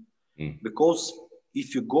beginning. Because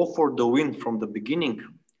if you go for the win from the beginning,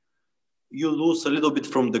 you lose a little bit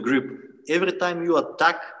from the grip. Every time you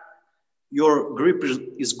attack, your grip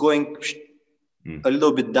is going a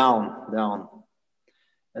little bit down.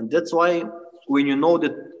 And that's why when you know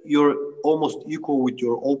that you're almost equal with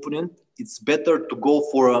your opponent, it's better to go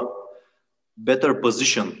for a better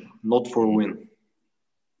position, not for a win.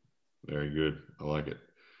 Very good. I like it.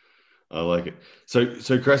 I like it. So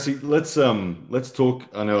Krasi, let's talk.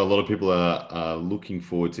 I know a lot of people are looking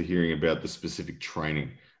forward to hearing about the specific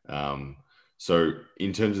training. Um, so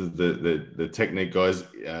in terms of the technique, guys,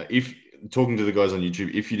 if talking to the guys on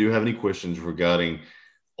YouTube, if you do have any questions regarding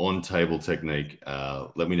on table technique,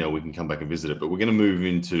 let me know. We can come back and visit it. But we're going to move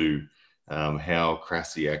into how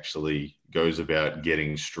Krasi actually goes about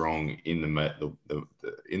getting strong in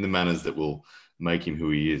in the manners that will make him who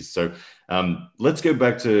he is. So let's go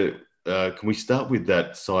back to. Can we start with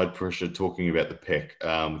that side pressure? Talking about the pec.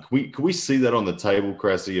 Can we see that on the table,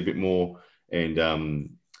 Krasi, a bit more? And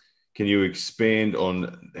can you expand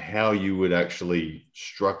on how you would actually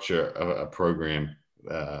structure a program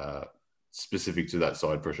specific to that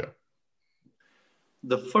side pressure?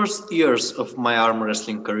 The first years of my arm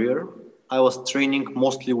wrestling career, I was training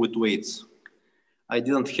mostly with weights. I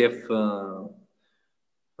didn't have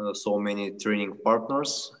so many training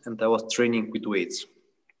partners, and I was training with weights.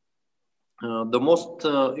 The most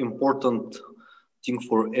important thing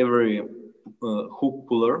for every hook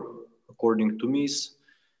puller, according to me, is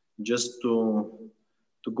just to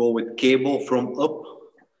go with cable from up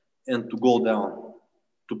and to go down,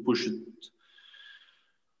 to push it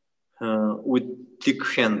with thick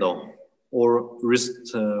handle or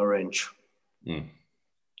wrist wrench. Mm.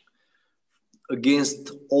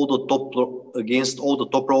 Against all the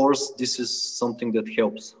top rowers, this is something that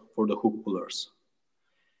helps for the hook pullers.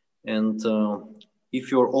 And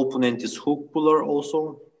if your opponent is hook puller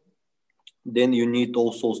also, then you need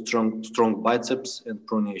also strong biceps and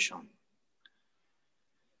pronation.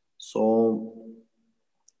 So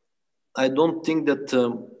I don't think that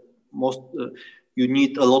you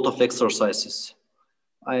need a lot of exercises.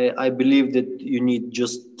 I believe that you need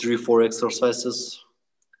just 3-4 exercises,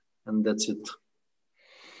 and that's it.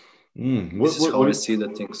 This is how I see the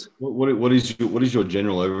things. What is your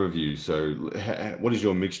general overview? So, what is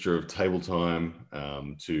your mixture of table time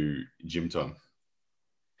to gym time?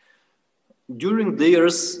 During the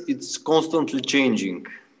years, it's constantly changing.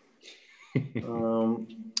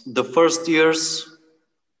 The first years,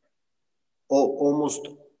 almost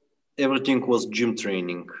everything was gym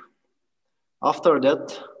training. After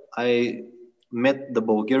that, I met the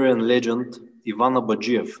Bulgarian legend Ivana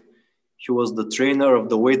Badjiev. He was the trainer of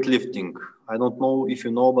the weightlifting. I don't know if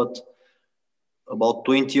you know, but about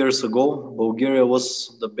 20 years ago, Bulgaria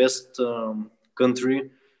was the best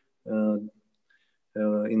country in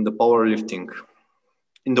the powerlifting,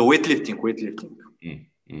 in the weightlifting.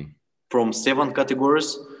 From 7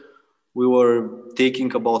 categories, we were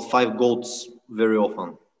taking about 5 golds very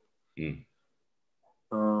often.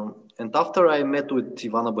 And after I met with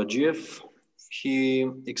Ivana Badjiev, he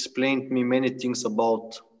explained me many things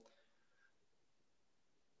about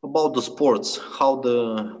the sports, how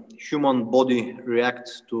the human body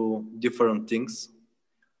reacts to different things.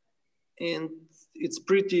 And it's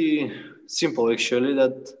pretty simple, actually,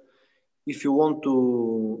 that if you want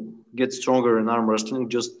to get stronger in arm wrestling,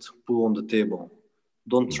 just pull on the table.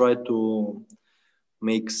 Don't try to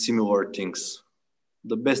make similar things.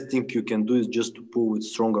 The best thing you can do is just to pull with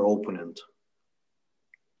stronger opponent.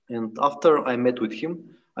 And after I met with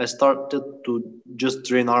him, I started to just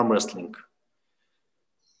train arm wrestling.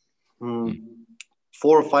 4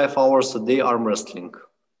 or 5 hours a day arm wrestling,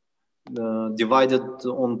 divided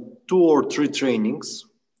on 2 or 3 trainings,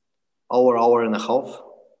 hour and a half,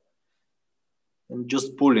 and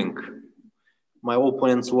just pulling. My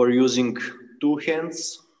opponents were using 2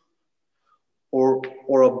 hands or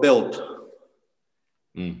a belt,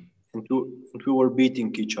 and we were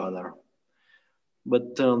beating each other.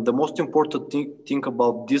 But the most important thing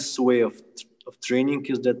about this way of training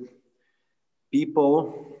is that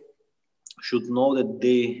people should know that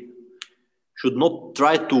they should not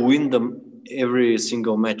try to win them every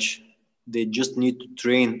single match. They just need to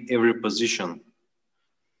train every position.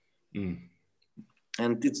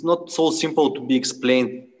 And it's not so simple to be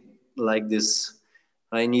explained like this.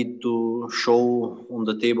 I need to show on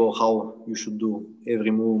the table how you should do every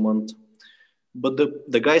movement. But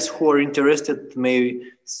the guys who are interested may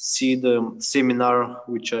see the seminar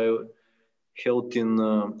which I held in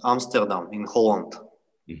Amsterdam, in Holland.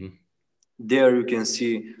 There you can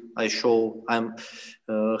see I show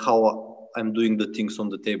how I'm doing the things on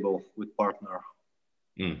the table with partner.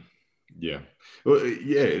 Yeah, well,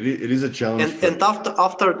 yeah, it is a challenge. And after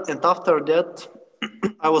that,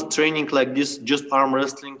 I was training like this, just arm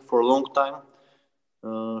wrestling for a long time.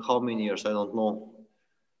 How many years? I don't know.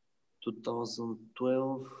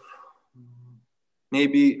 2012,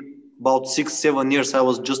 maybe about 6-7 years. I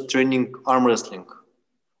was just training arm wrestling,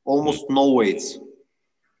 almost no weights.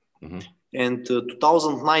 And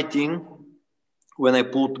 2019, when I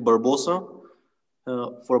pulled Barbosa,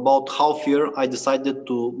 for about half year, I decided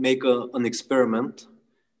to make an experiment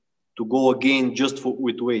to go again just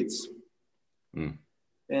with weights.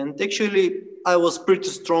 And actually, I was pretty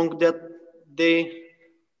strong that day.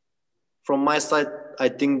 From my side, I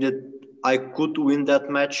think that I could win that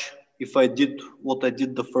match if I did what I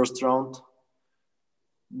did the first round.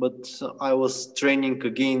 But I was training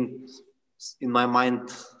again, in my mind,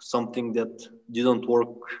 something that didn't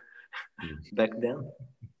work back then.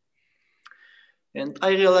 And I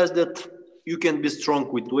realized that you can be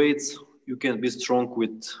strong with weights, you can be strong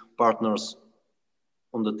with partners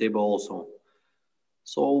on the table also.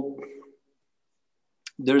 So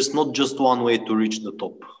there's not just one way to reach the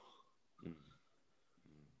top.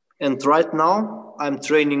 And right now, I'm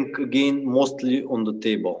training again mostly on the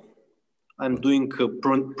table. I'm doing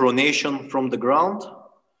pronation from the ground,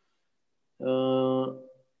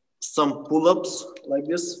 some pull-ups like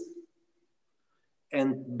this, and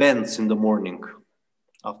bends in the morning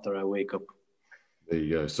after I wake up. There you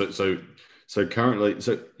go. So currently,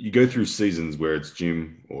 so you go through seasons where it's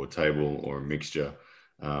gym or table or a mixture.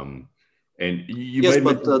 And you yes,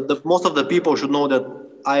 but most of the people should know that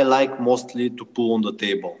I like mostly to pull on the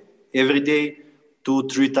table. Every day, 2,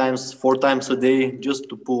 3 times, 4 times a day, just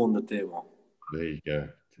to pull on the table. There you go.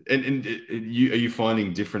 And are you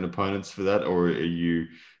finding different opponents for that, or are you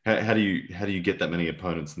how do you get that many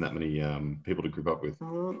opponents and that many people to group up with?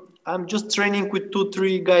 I'm just training with 2,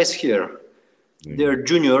 3 guys here. They're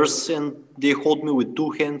juniors and they hold me with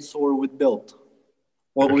 2 hands or with belt,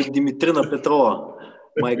 or with Dimitrina Petrova,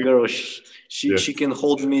 my girl. She can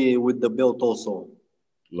hold me with the belt also.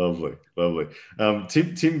 Lovely.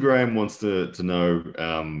 Tim Graham wants to know.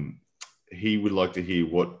 He would like to hear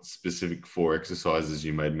what specific 4 exercises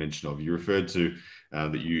you made mention of. You referred to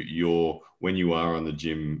that you're when you are on the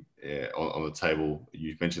gym on the table.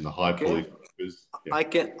 You mentioned the high pulley. Yeah.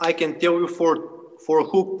 I can tell you for a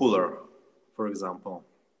hook puller, for example,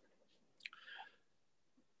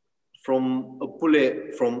 from a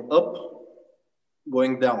pulley from up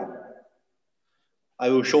going down. I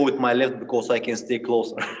will show with my left because I can stay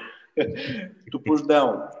closer to push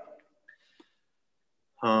down.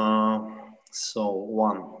 So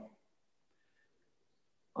 1.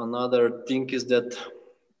 Another thing is that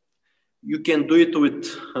you can do it with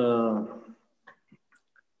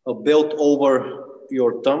a belt over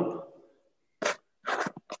your thumb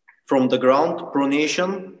from the ground,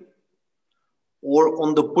 pronation, or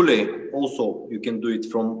on the pulley also. You can do it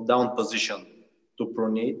from down position to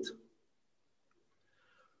pronate.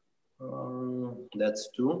 That's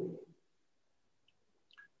 2.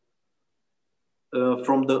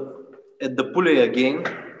 At the pulley again,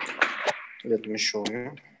 let me show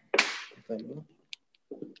you.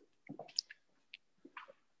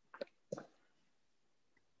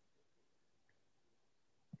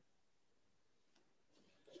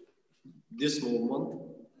 This movement,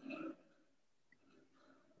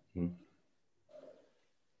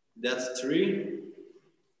 that's 3.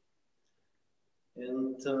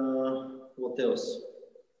 And what else?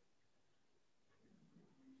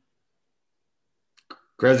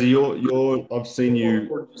 Krasi, I've seen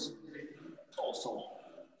you. Also.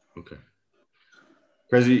 Okay.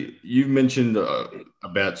 Krasi, you've mentioned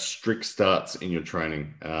about strict starts in your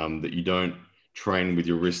training, that you don't train with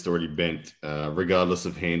your wrist already bent, regardless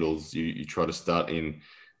of handles. You try to start in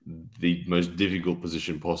the most difficult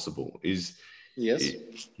position possible. Yes.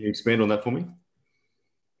 Can you expand on that for me?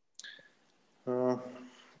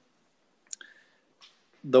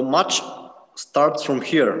 The match starts from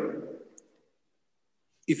here.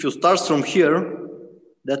 If you start from here,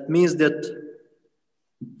 that means that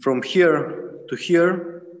from here to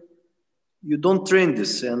here, you don't train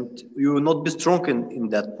this and you will not be strong in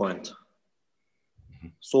that point.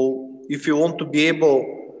 So if you want to be able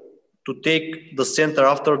to take the center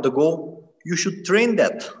after the goal, you should train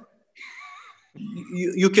that.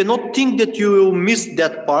 You cannot think that you will miss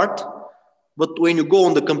that part, but when you go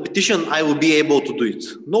on the competition, I will be able to do it.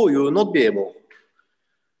 No, you will not be able.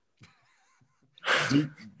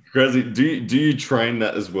 Krasi, do you train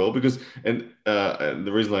that as well? Because and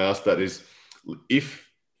the reason I ask that is if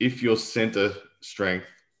your center strength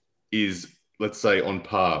is, let's say, on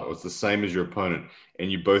par or it's the same as your opponent,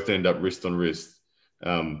 and you both end up wrist on wrist,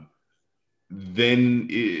 then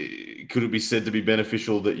could it be said to be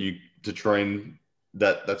beneficial that to train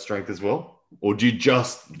that strength as well? Or do you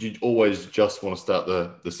always just want to start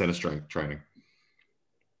the center strength training?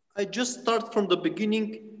 I just start from the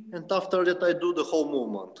beginning, and after that I do the whole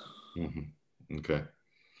movement. Okay.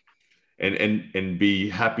 and be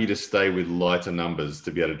happy to stay with lighter numbers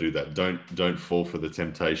to be able to do that. Don't fall for the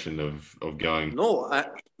temptation of going. No,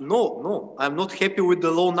 I'm not happy with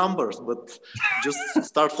the low numbers, but just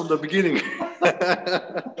start from the beginning.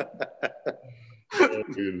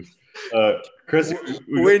 Chris,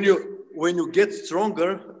 when you get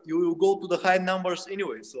stronger, you will go to the high numbers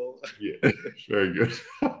anyway. So yeah, very good.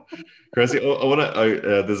 Krasi, I want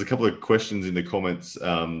to. There's a couple of questions in the comments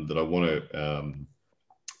that I want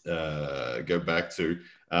to go back to.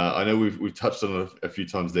 I know we've touched on it a few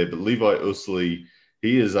times there, but Levi Usli,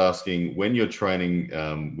 he is asking, when you're training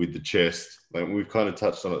with the chest, like we've kind of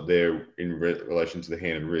touched on it there in relation to the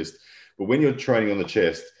hand and wrist, but when you're training on the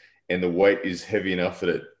chest and the weight is heavy enough that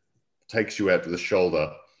it takes you out to the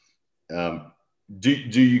shoulder, do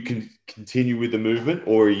you continue with the movement,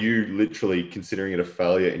 or are you literally considering it a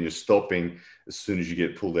failure and you're stopping as soon as you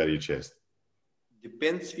get pulled out of your chest?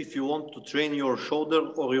 Depends if you want to train your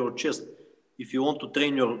shoulder or your chest. If you want to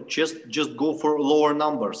train your chest, just go for lower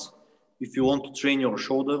numbers. If you want to train your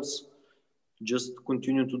shoulders, just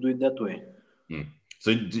continue to do it that way.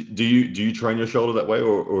 So do you train your shoulder that way,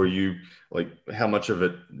 or are you like, how much of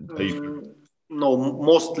it are you? No,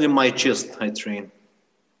 mostly my chest I train.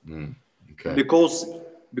 Okay. Because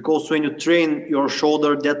when you train your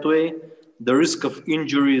shoulder that way, the risk of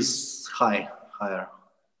injury is higher.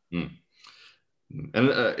 And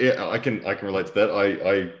yeah, I can relate to that.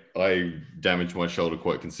 I damaged my shoulder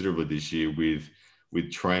quite considerably this year with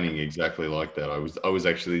training exactly like that. I was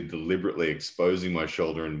actually deliberately exposing my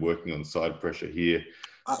shoulder and working on side pressure here.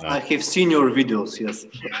 I have seen your videos, yes.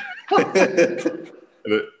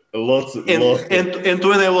 Lots. And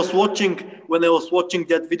when I was watching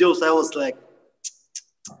that videos, I was like,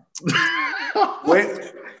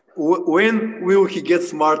 when will he get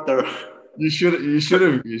smarter? You should have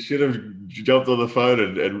jumped on the phone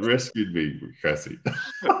and rescued me, Krasi.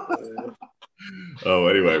 Oh,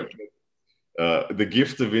 anyway, the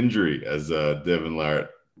gift of injury, as Devin Larratt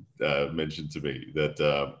mentioned to me,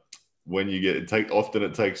 that when you often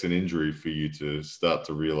it takes an injury for you to start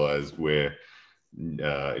to realize where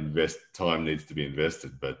time needs to be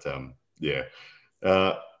invested. But yeah,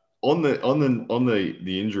 on the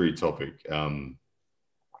injury topic,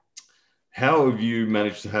 how have you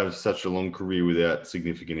managed to have such a long career without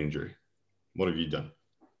significant injury? What have you done?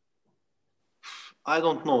 I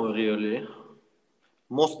don't know really.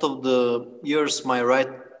 Most of the years my right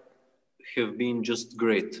have been just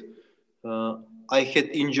great. I had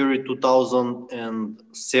injury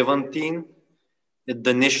 2017 at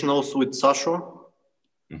the Nationals with Sasho.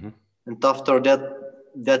 And after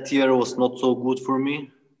that year was not so good for me.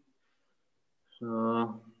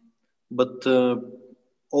 But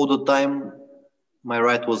all the time, my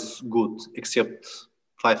right was good, except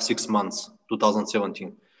 5-6 months,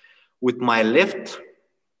 2017. With my left,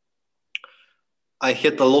 I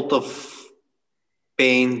had a lot of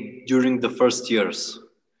pain during the first years.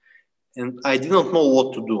 And I didn't know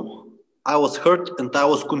what to do. I was hurt and I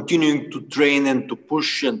was continuing to train and to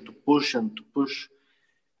push and to push and to push.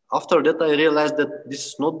 After that, I realized that this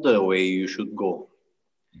is not the way you should go.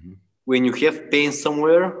 When you have pain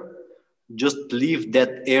somewhere, just leave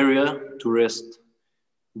that area to rest.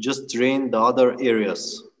 Just train the other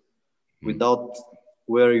areas without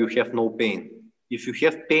where you have no pain. If you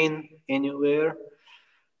have pain anywhere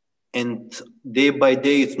and day by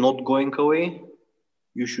day it's not going away,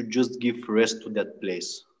 you should just give rest to that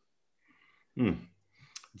place.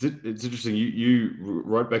 It's interesting. You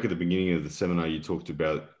right back at the beginning of the seminar, you talked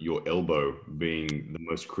about your elbow being the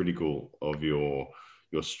most critical of your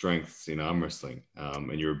strengths in arm wrestling,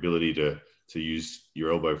 and your ability to use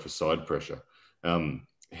your elbow for side pressure.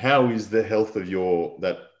 How is the health of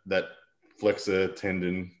that flexor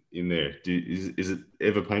tendon in there? Is it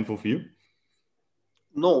ever painful for you?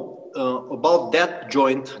 No, about that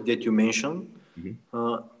joint that you mentioned,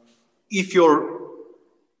 if your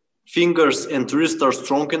fingers and wrists are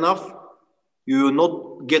strong enough, you will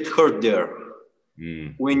not get hurt there.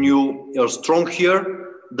 When you are strong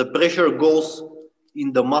here, the pressure goes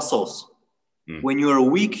in the muscles. When you are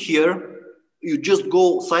weak here, you just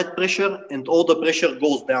go side pressure and all the pressure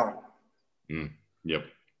goes down. Yep.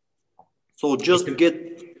 So just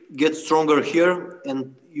get stronger here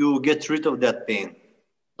and you get rid of that pain.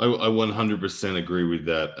 I 100% agree with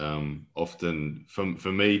that. Often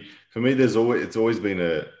for me, it's always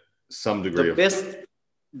been some degree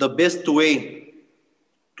the best way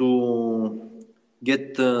to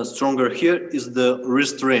get stronger here is the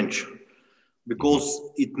wrist range, because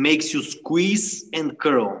it makes you squeeze and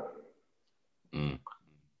curl. So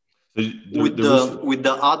with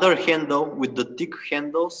the other handle, with the thick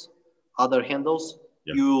handles,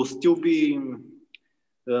 you will still be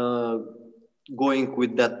uh, going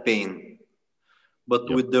with that pain. But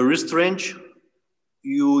Yep. with the wrist range,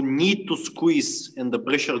 you need to squeeze and the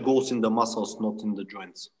pressure goes in the muscles, not in the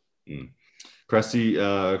joints. Krasi,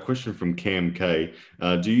 a question from Cam K.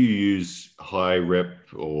 Do you use high rep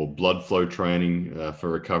or blood flow training for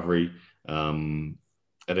recovery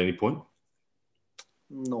at any point?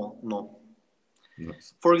 No, no.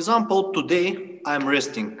 Nice. For example, today I'm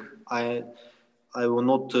resting. I will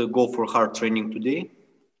not go for hard training today,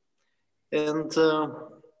 and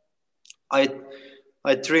I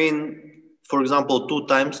I train, for example, 2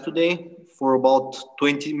 times today for about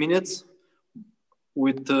 20 minutes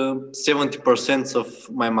with 70% of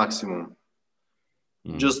my maximum.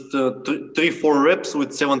 Just 3-4 reps with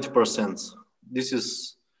 70%. This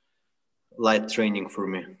is light training for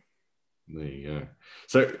me. There you go.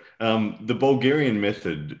 So the Bulgarian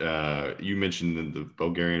method, you mentioned the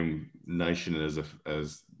Bulgarian nation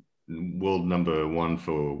as world #1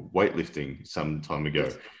 for weightlifting some time ago.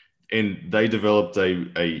 Yes. And they developed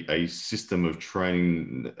a system of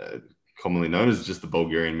training commonly known as just the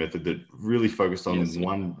Bulgarian method that really focused on Yes.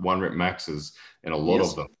 one rep maxes and a lot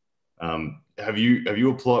Yes. of them. Have you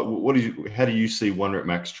applied? How do you see one rep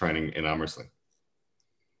max training in arm wrestling?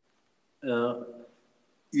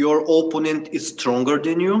 Your opponent is stronger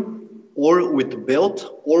than you, or with belt,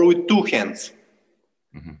 or with two hands.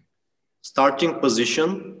 Starting position,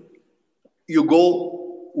 you go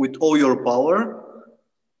with all your power,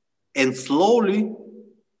 and slowly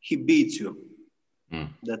he beats you.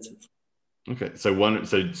 That's it. Okay,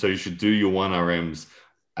 so you should do your 1RMs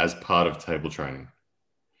as part of table training.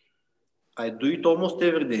 I do it almost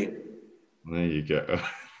every day. There you go.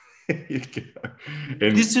 There you go.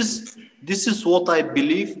 And This is what I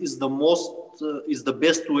believe is the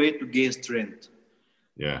best way to gain strength.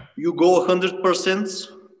 yeah, You go 100%,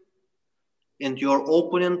 and your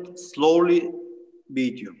opponent slowly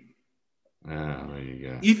beat you. there you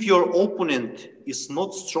go. If your opponent is not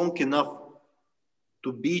strong enough to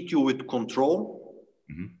beat you with control,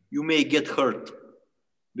 you may get hurt,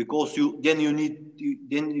 because then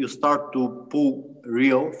you start to pull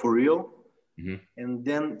for real, and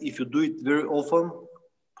then if you do it very often,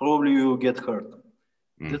 probably you will get hurt.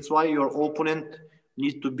 That's why your opponent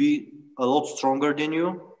needs to be a lot stronger than you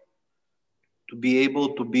to be able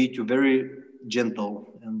to beat you very gentle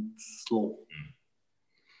and slow.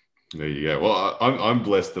 There you go. Well, I'm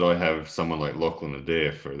blessed that I have someone like Lachlan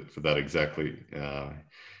Adair for that exactly.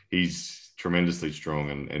 He's tremendously strong,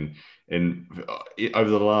 and over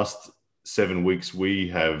the last 7 weeks, we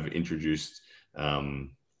have introduced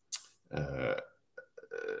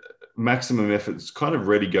maximum effort. It's kind of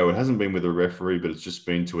ready go. It hasn't been with a referee, but it's just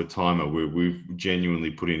been to a timer where we've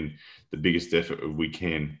genuinely put in the biggest effort we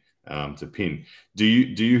can to pin. Do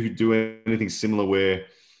you do anything similar where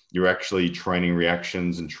you're actually training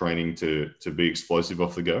reactions and training to be explosive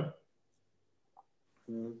off the go?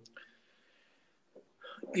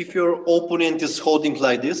 If your opponent is holding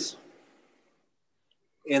like this,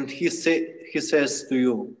 and he says to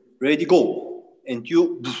you, "Ready, go," and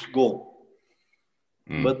you go.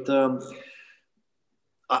 But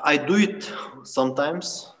I do it sometimes,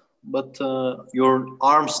 but your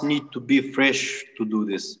arms need to be fresh to do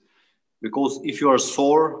this, because if you are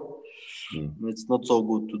sore, it's not so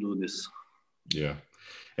good to do this. Yeah,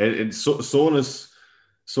 and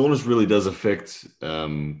soreness really does affect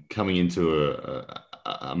coming into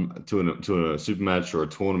a super match or a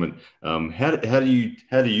tournament.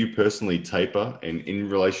 How do you personally taper? And in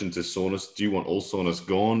relation to soreness, do you want all soreness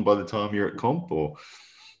gone by the time you're at comp, or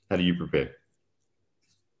how do you prepare?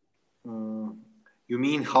 You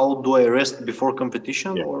mean how do I rest before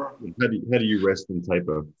competition, Yeah. or How do you rest and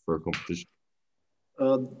taper for a competition?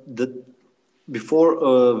 Before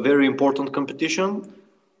a very important competition,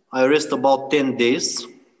 I rest about 10 days,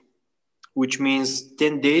 which means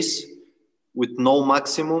 10 days with no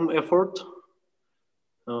maximum effort.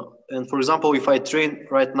 And for example, if I train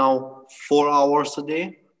right now 4 hours a day,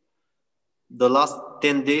 the last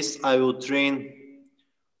 10 days I will train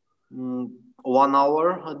 1 hour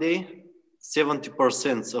a day,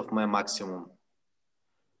 70% of my maximum.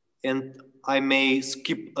 And I may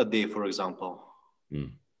skip a day, for example.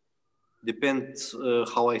 Depends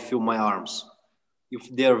how I feel my arms. If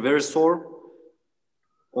they are very sore,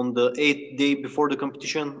 on the 8th day before the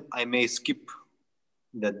competition, I may skip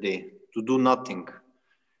that day to do nothing.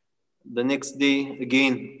 The next day,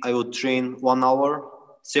 again, I will train 1 hour,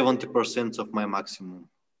 70% of my maximum.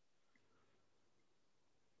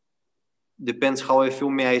 Depends how I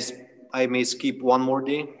feel. I may skip one more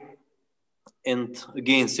day, and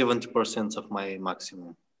again, 70% of my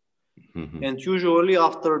maximum. And usually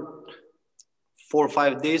after 4 or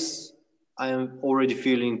 5 days, I am already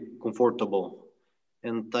feeling comfortable,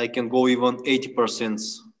 and I can go even 80%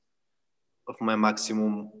 of my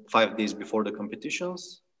maximum 5 days before the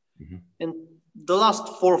competitions. Mm-hmm. And the last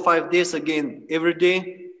 4 or 5 days, again, every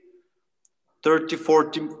day, 30,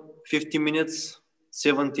 40, 50 minutes,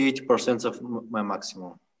 70, 80% of my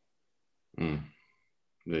maximum.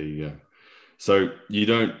 There you go. So you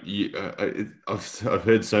don't. I've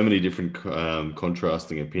heard so many different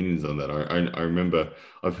contrasting opinions on that. I remember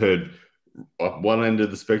I've heard one end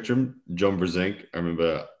of the spectrum, John Brzenk. I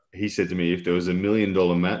remember he said to me if there was $1 million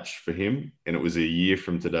match for him and it was a year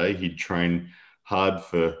from today, he'd train hard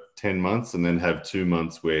for 10 months and then have 2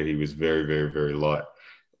 months where he was very, very, very light.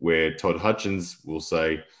 Where Todd Hutchins will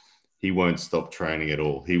say he won't stop training at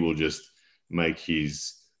all. He will just make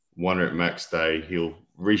his 1 rep max day. He'll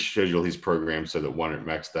reschedule his program so that 1 rep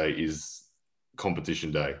max day is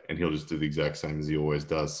competition day, and he'll just do the exact same as he always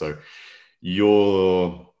does. So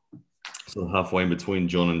you're sort of halfway in between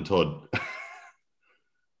John and Todd.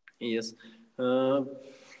 Yes.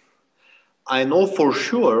 I know for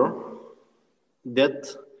sure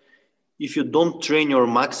that if you don't train your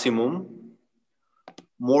maximum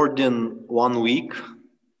more than 1 week,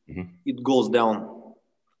 it goes down.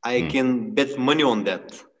 I can bet money on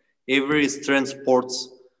that. Every strength sports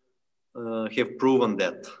have proven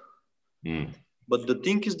that. But the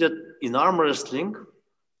thing is that in arm wrestling,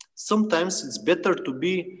 sometimes it's better to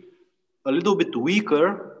be a little bit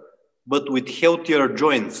weaker, but with healthier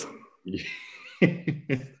joints.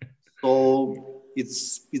 So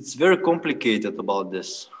it's very complicated about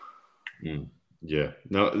this. Yeah,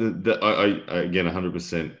 no, I again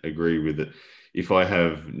 100% agree with it. If I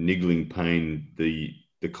have niggling pain,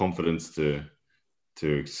 the confidence to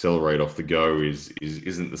accelerate off the go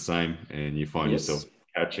isn't the same, and you find yourself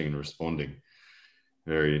catching and responding.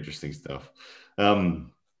 Very interesting stuff.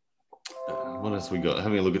 What else we got?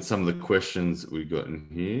 Having a look at some of the questions we got in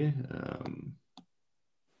here.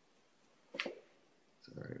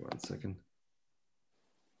 Sorry, 1 second.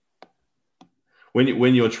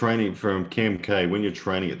 When you're training from KMK, when you're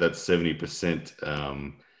training at that 70%,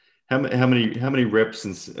 how many reps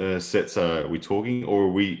and sets are we talking, or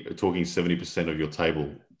are we talking 70% of your table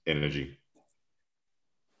energy?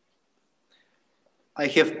 I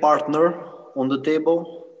have partner on the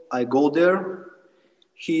table. I go there.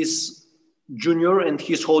 He's junior and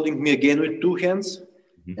he's holding me again with 2 hands.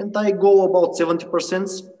 And I go about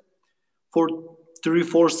 70% for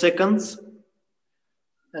 3-4 seconds.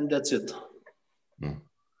 And that's it.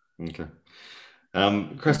 Okay.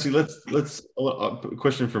 Krasi, let's a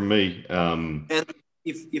question from me. And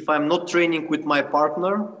if I'm not training with my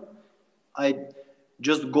partner, I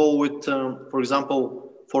just go with, for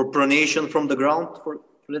example, for pronation from the ground, for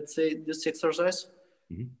let's say this exercise,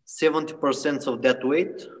 70% of that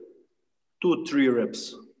weight, 2-3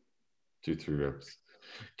 reps. 2-3 reps.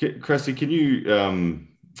 Krasi, can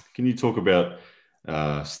you talk about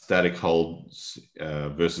static holds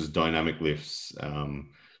versus dynamic lifts?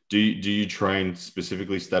 Do you train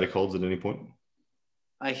specifically static holds at any point?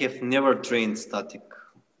 I have never trained static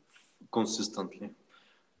consistently.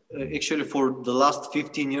 Actually, for the last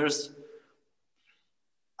 15 years,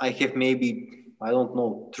 I have maybe, I don't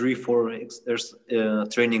know,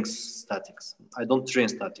 3-4 training statics. I don't train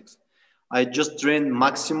statics. I just train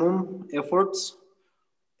maximum efforts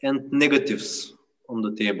and negatives on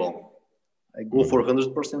the table. I go for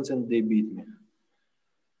 100% and they beat me.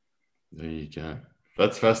 There you go.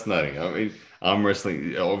 That's fascinating. I mean, arm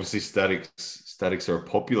wrestling, obviously statics are a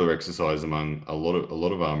popular exercise among a lot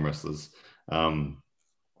of arm wrestlers. I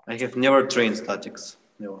have never trained statics.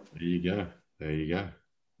 Never. There you go.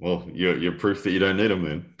 Well, you're proof that you don't need them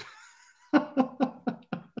then.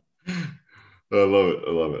 I love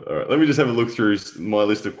it. All right, let me just have a look through my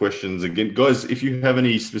list of questions again, guys. If you have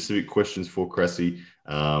any specific questions for Krasi,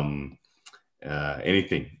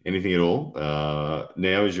 anything at all,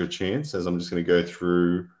 now is your chance. As I'm just going to go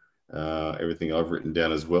through everything I've written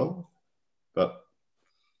down as well. But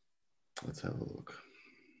let's have a look.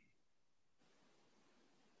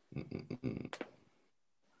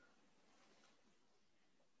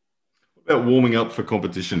 What about warming up for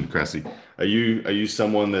competition, Krasi? Are you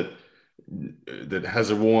someone that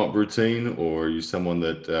has a warm-up routine, or are you someone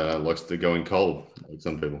that likes to go in cold, like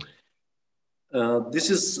some people? This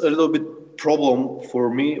is a little bit problem for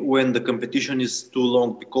me when the competition is too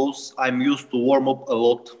long, because I'm used to warm up a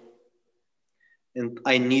lot and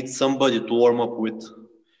I need somebody to warm up with.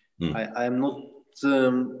 I'm not,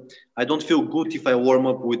 I don't feel good if I warm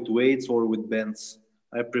up with weights or with bands.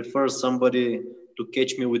 I prefer somebody to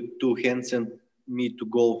catch me with 2 hands and me to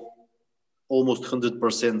go almost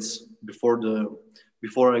 100%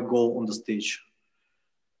 before I go on the stage.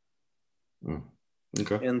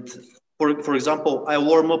 Okay. And for example, I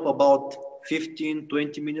warm up about 15,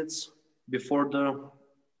 20 minutes before the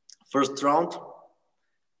first round.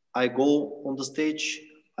 I go on the stage,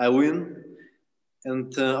 I win,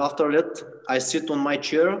 and after that, I sit on my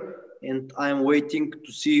chair and I'm waiting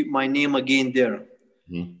to see my name again there.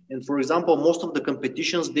 And for example, most of the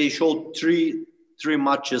competitions, they show three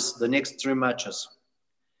matches, the next 3 matches.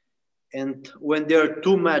 And when there are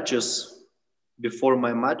 2 matches before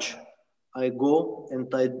my match, I go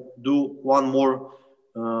and I do one more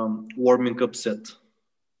warming up set.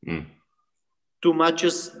 2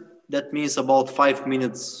 matches, that means about 5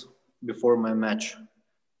 minutes before my match.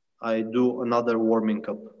 I do another warming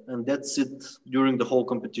up, and that's it during the whole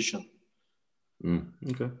competition.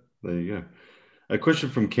 Okay, there you go. A question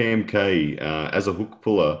from Cam K. As a hook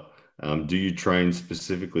puller, do you train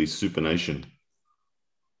specifically supination?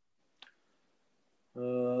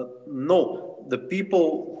 No, the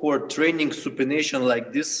people who are training supination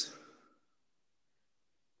like this,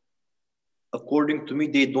 according to me,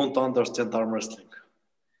 they don't understand arm wrestling.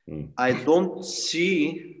 I don't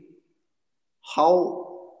see how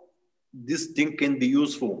this thing can be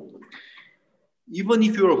useful. Even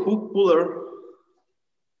if you're a hook puller,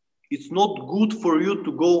 it's not good for you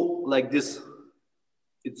to go like this.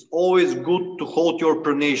 It's always good to hold your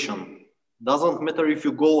pronation. Doesn't matter if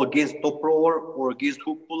you go against top rower or against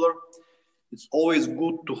hook puller, it's always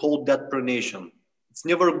good to hold that pronation. It's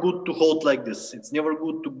never good to hold like this. It's never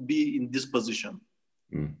good to be in this position.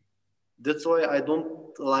 That's why I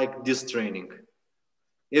don't like this training.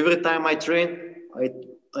 Every time I train,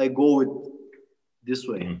 I go with this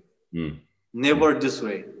way. Never this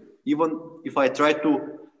way. Even if I try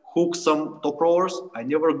to hook some top rowers, I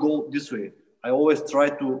never go this way. I always try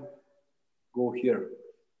to go here.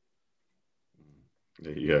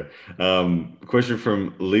 There you go. Question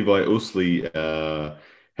from Levi Usley.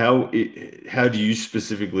 How do you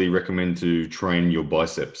specifically recommend to train your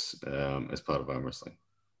biceps as part of arm wrestling?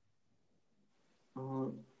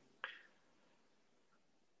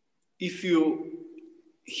 If you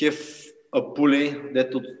have a pulley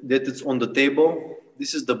that is on the table,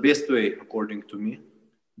 this is the best way, according to me,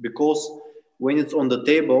 because when it's on the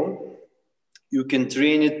table, you can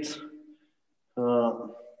train it.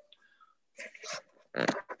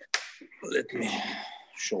 Let me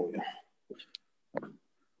show you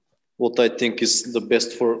what I think is the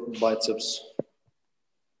best for biceps.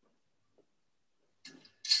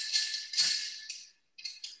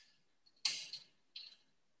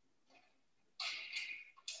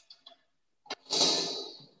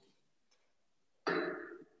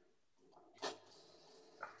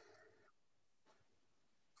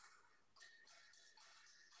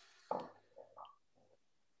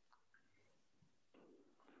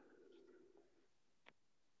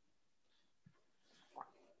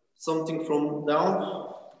 Something from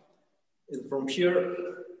down, and from here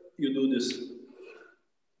you do this.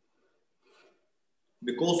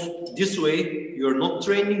 Because this way you're not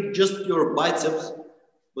training just your biceps,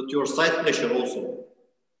 but your side pressure also.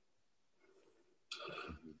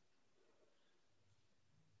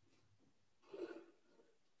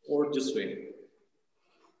 Or this way.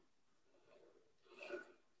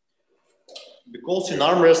 Because in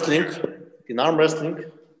arm wrestling,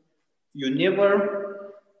 you never,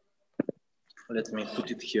 let me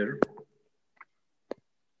put it here.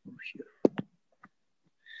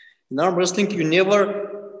 In arm wrestling, you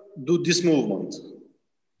never do this movement.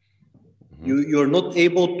 You're not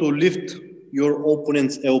able to lift your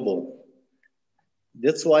opponent's elbow.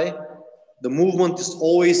 That's why the movement is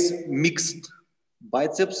always mixed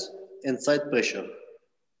biceps and side pressure.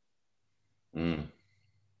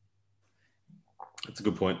 That's a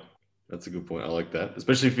good point. That's a good point. I like that,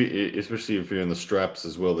 especially if you're in the straps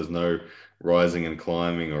as well. There's no rising and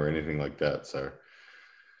climbing or anything like that. So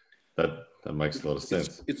that makes a lot of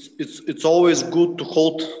sense. It's always good to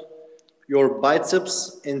hold your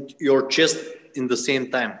biceps and your chest in the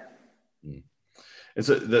same time. And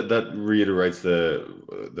so that reiterates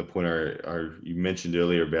the point you mentioned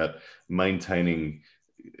earlier about maintaining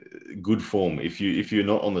good form. If you're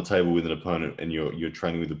not on the table with an opponent and you're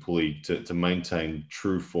training with the pulley to maintain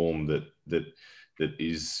true form that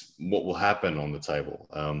is what will happen on the table.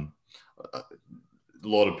 A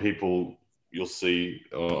lot of people you'll see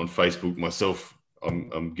on Facebook, myself,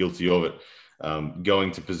 I'm guilty of it,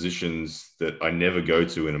 going to positions that I never go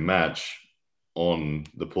to in a match on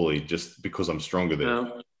the pulley just because I'm stronger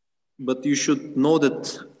there. But you should know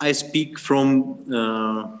that I speak from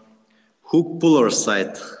hook puller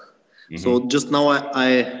side. So just now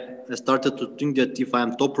I started to think that if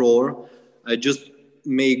I'm top rower, I just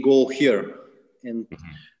may go here. And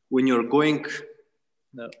when you're going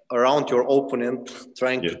around your opponent,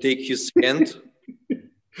 trying to take his hand.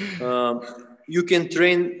 You can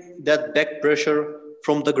train that back pressure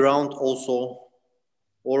from the ground also,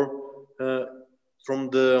 or from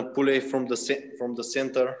the pulley from the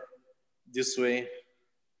center this way.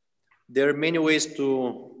 There are many ways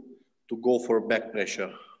to go for back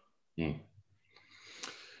pressure.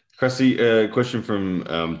 Krasi, question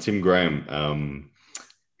from Tim Graham.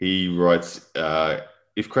 He writes,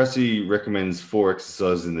 if Krasi recommends 4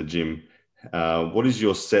 exercises in the gym, what is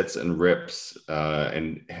your sets and reps?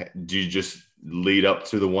 And do you just lead up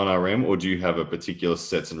to the 1RM, or do you have a particular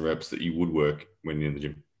sets and reps that you would work when you're in the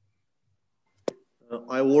gym?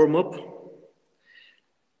 I warm up.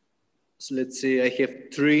 So let's say I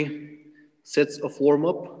have 3 sets of warm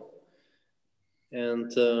up,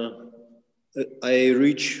 and I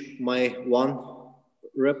reach my 1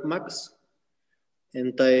 rep max,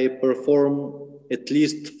 and I perform at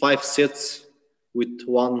least 5 sets with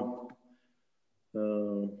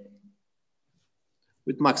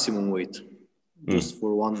maximum weight, just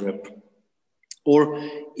for 1 rep. Or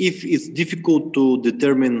if it's difficult to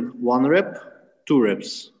determine 1 rep, 2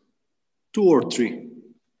 reps, 2 or 3.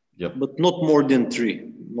 Yep. But not more than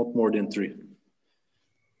 3. Not more than 3.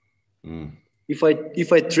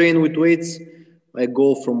 If I train with weights, I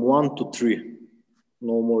go from 1 to 3,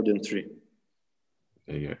 no more than 3.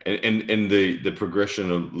 There you go. And the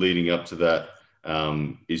progression of leading up to that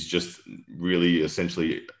is just really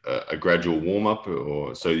essentially a gradual warm up,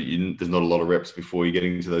 or so there's not a lot of reps before you get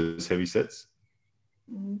into those heavy sets.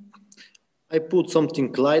 I put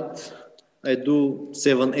something light. I do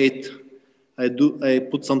 7, 8. I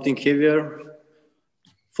put something heavier.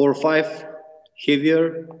 4, 5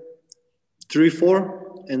 heavier. 3,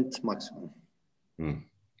 4 and maximum.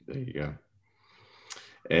 There you go.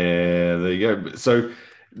 And there you go. So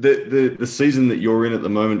the season that you're in at the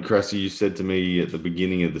moment, Krasi, you said to me at the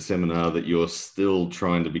beginning of the seminar that you're still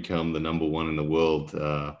trying to become the number 1 in the world.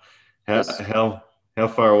 How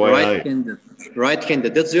far away are you?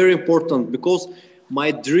 Right-handed. That's very important, because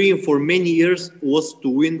my dream for many years was to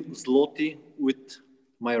win Zloty with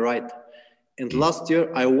my right. And last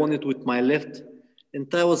year I won it with my left,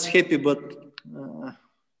 and I was happy, but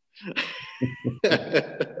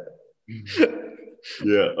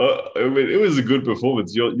yeah, I mean, it was a good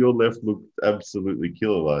performance. Your left looked absolutely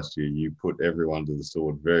killer last year. You put everyone to the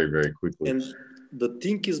sword very, very quickly. And the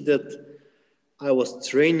thing is that I was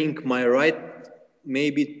training my right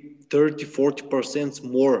maybe 30-40%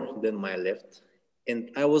 more than my left,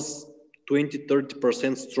 and I was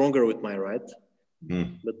 20-30% stronger with my right,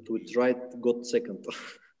 but with right got second.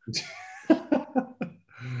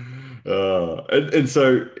 And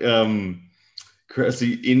so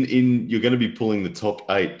Krasi, you're going to be pulling the top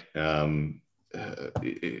 8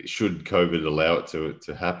 should COVID allow it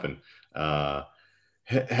to happen.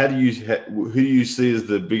 Who do you see as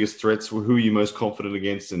the biggest threats? Who are you most confident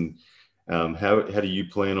against, and how do you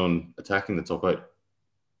plan on attacking the top 8?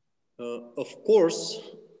 Of course,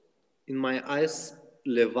 in my eyes,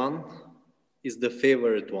 Levan is the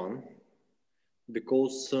favorite one,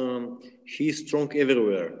 because he's strong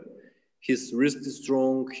everywhere. His wrist is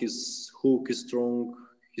strong, his hook is strong,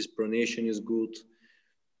 his pronation is good.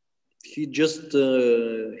 He just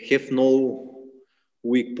have no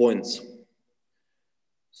weak points.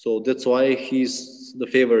 So that's why he's the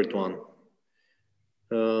favorite one.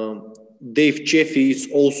 Dave Chaffee is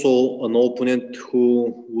also an opponent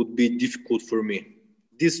who would be difficult for me.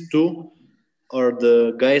 These 2 are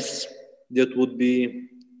the guys that would be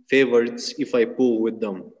favorites if I pull with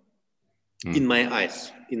them. In my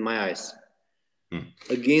eyes.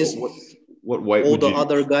 Against what weight all the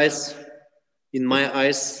other guys, in my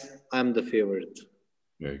eyes, I'm the favorite.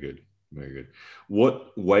 Very good. Very good.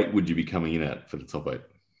 What weight would you be coming in at for the top 8?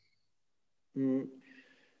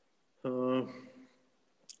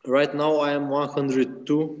 Right now I am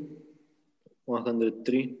 102,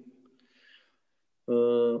 103.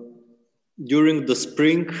 During the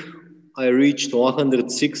spring, I reached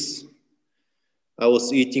 106. I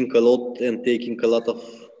was eating a lot and taking a lot of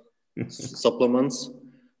supplements,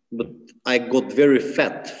 but I got very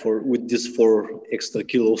fat with these 4 extra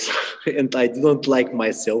kilos, and I didn't like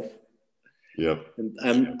myself. Yep.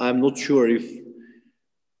 And I'm not sure if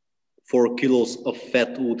 4 kilos of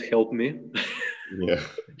fat would help me. Yeah.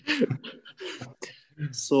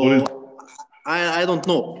 So I don't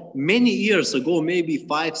know. Many years ago, maybe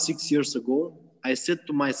 5-6 years ago, I said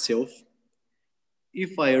to myself,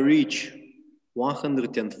 if I reach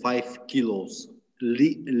 105 kilos,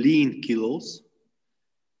 lean kilos,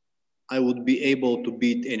 I would be able to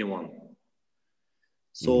beat anyone.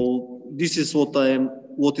 So this is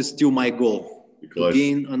what is still my goal, to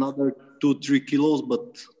gain another 2-3 kilos,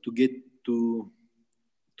 but to get to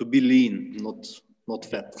be lean, not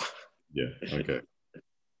fat. Yeah. Okay.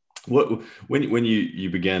 What when you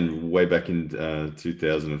began way back in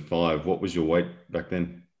 2005, what was your weight back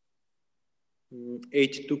then?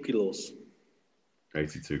 82 kilos.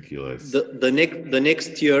 82 kilos. The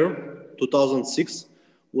next year, 2006,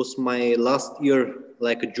 was my last year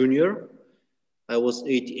like a junior. I was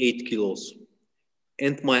 88 kilos,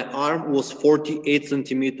 and my arm was 48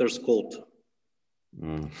 centimeters cold.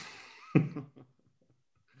 Mm.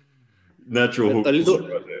 Natural A, hook a puller little,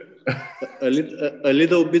 right there. a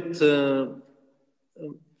little bit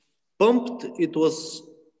pumped. It was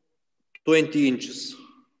 20 inches.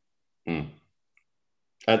 Mm.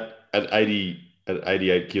 At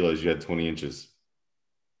 88 kilos, you had 20 inches.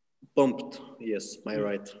 Pumped, yes, my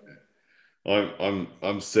right.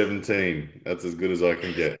 I'm 17. That's as good as I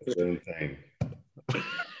can get. 17.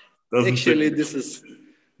 Doesn't Actually, seem.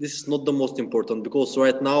 this is not the most important, because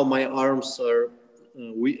right now my arms are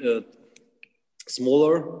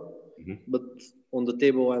smaller, but on the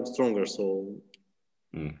table I'm stronger. So,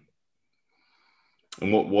 Mm.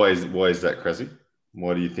 And why is that, Krasi?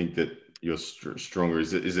 Why do you think that you're stronger?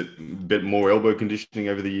 Is it a bit more elbow conditioning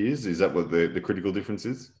over the years? Is that what the critical difference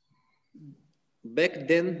is? back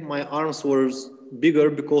then my arms were bigger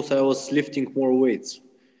because I was lifting more weights.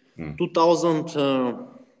 2000,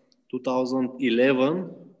 2011,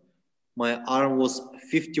 my arm was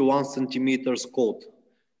 51 centimeters cold.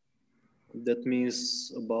 That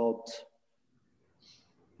means about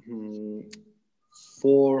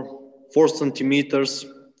four centimeters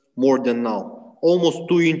more than now, almost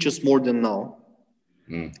 2 inches more than now.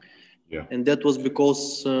 Yeah. And that was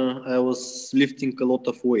because I was lifting a lot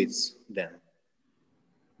of weights then.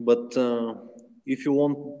 But if you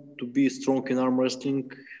want to be strong in arm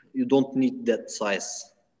wrestling, you don't need that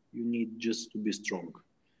size. You need just to be strong.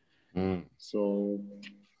 So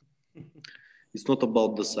it's not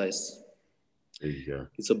about the size. There you go.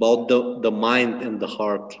 It's about the mind and the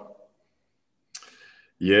heart.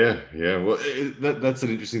 Yeah. Well, that's an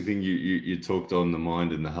interesting thing. You talked on the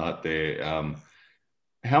mind and the heart there.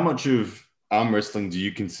 How much of arm wrestling do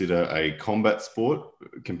you consider a combat sport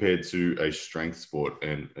compared to a strength sport?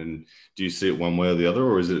 And do you see it one way or the other,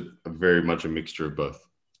 or is it very much a mixture of both?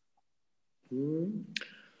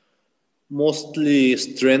 Mostly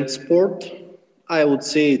strength sport. I would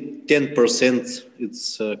say 10%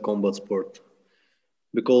 it's combat sport,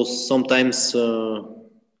 because sometimes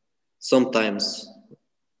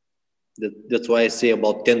that's why I say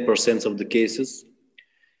about 10% of the cases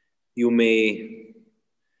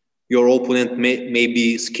your opponent may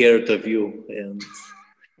be scared of you, and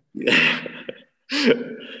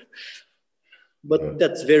but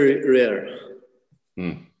that's very rare.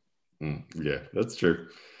 Yeah, that's true.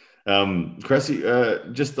 Krasi,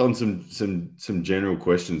 just on some general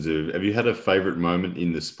questions. Have you had a favorite moment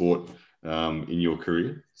in the sport in your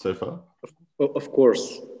career so far? Of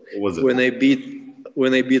course, What was it?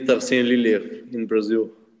 when I beat Arsene Liliev in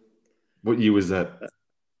Brazil. What year was that?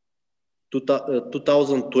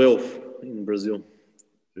 2012 in Brazil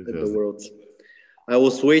at the 2000. Worlds. I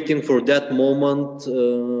was waiting for that moment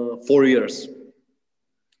 4 years.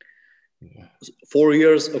 4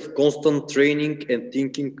 years of constant training and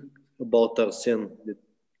thinking about Arsene, that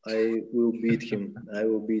I will beat him. I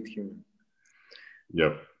will beat him.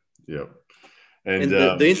 Yep. And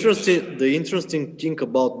the interesting thing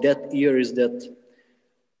about that year is that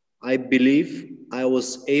I believe I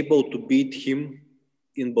was able to beat him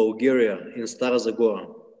in Bulgaria, in Stara Zagora.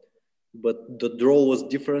 But the draw was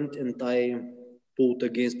different, and I pulled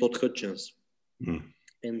against Todd Hutchins.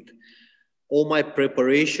 And all my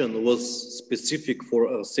preparation was specific for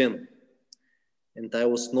Arsene. And I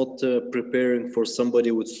was not preparing for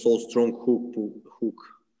somebody with so strong hook.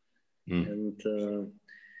 And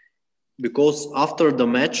because after the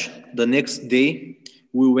match, the next day,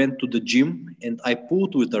 we went to the gym and I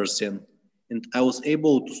pulled with Arsene. And I was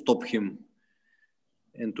able to stop him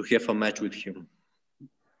and to have a match with him.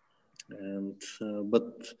 And but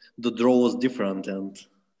the draw was different, and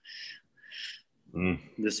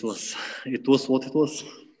it was what it was.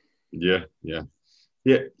 Yeah.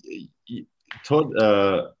 Todd,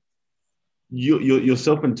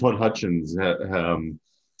 yourself and Todd Hutchins,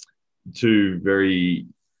 two very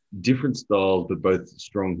different styles, but both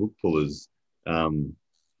strong hook pullers.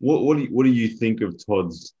 What do you think of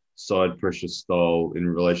Todd's side pressure style in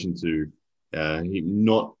relation to him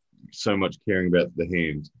not so much caring about the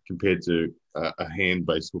hand compared to a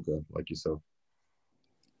hand-based hooker like yourself?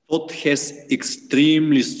 Todd has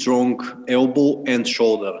extremely strong elbow and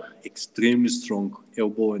shoulder. Extremely strong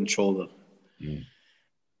elbow and shoulder.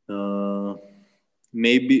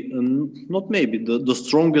 maybe, not maybe, the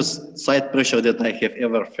strongest side pressure that I have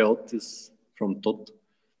ever felt is from Todd.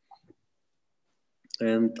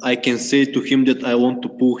 And I can say to him that I want to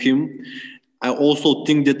pull him. I also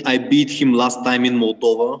think that I beat him last time in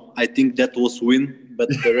Moldova. I think that was win, but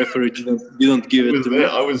the referee didn't give it to me.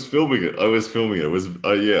 I was filming it. It was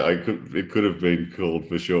yeah. It could have been called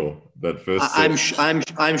for sure. That first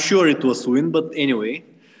set. I'm sure it was win, but anyway,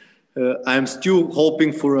 I'm still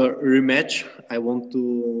hoping for a rematch. I want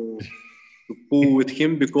to pull with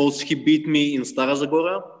him because he beat me in Stara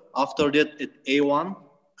Zagora. After that, at A1,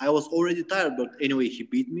 I was already tired, but anyway, he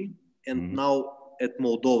beat me. And now at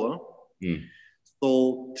Moldova,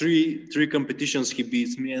 so three competitions he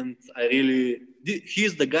beats me, and I really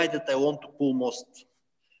he's the guy that I want to pull most.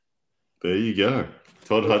 There you go,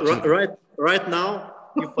 Todd Hutchins. Right now,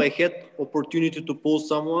 if I had opportunity to pull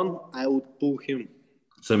someone, I would pull him.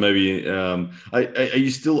 So maybe are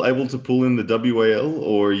you still able to pull in the WAL,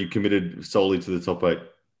 or are you committed solely to the top 8?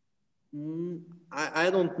 I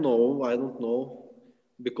don't know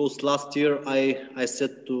because last year I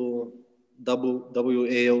said to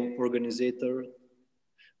WAL organizer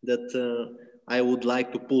that I would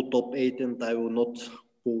like to pull top 8 and I will not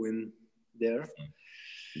pull in there.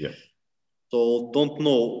 Yeah. So don't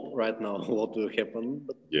know right now what will happen.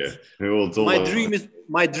 But yeah. Well,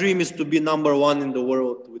 my dream is to be number 1 in the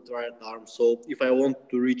world with right arm. So if I want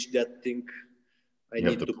to reach that thing, I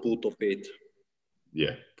need to pull top 8.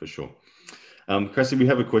 Yeah, for sure. Krasi, we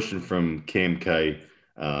have a question from Cam K.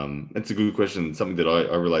 That's a good question, something that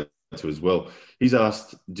I relate to as well. He's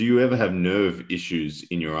asked, do you ever have nerve issues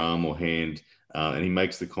in your arm or hand? And he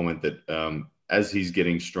makes the comment that as he's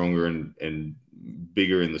getting stronger and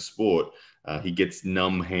bigger in the sport, he gets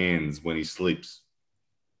numb hands when he sleeps.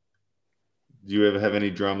 Do you ever have any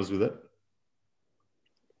dramas with that?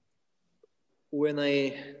 When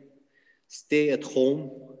I stay at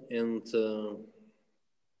home and,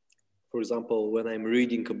 for example, when I'm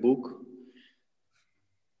reading a book,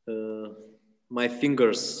 my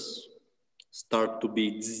fingers start to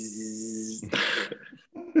be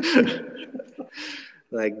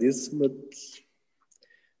like this, but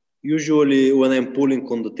usually when I'm pulling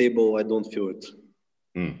on the table, I don't feel it.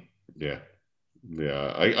 Yeah.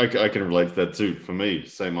 I can relate to that too. For me,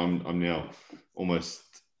 same. I'm now almost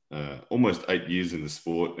 8 years in the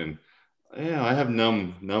sport, and yeah, I have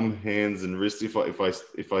numb hands and wrists. If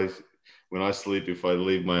I when I sleep, if I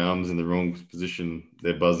leave my arms in the wrong position,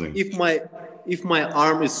 they're buzzing. If my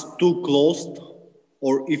arm is too closed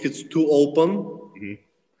or if it's too open,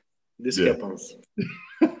 this happens.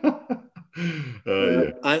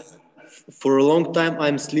 For a long time,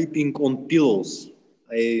 I'm sleeping on pillows.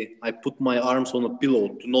 I put my arms on a pillow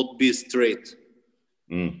to not be straight.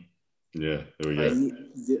 Yeah, there we go.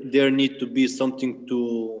 There need to be something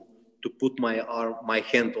to put my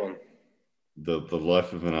hand on. The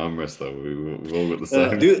life of an arm wrestler. We've all got the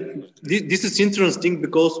same. This is interesting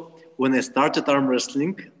because when I started arm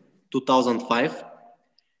wrestling, 2005,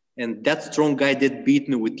 and that strong guy that beat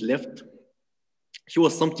me with left, he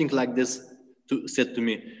was something like this. Said to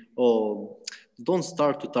me, "Oh, don't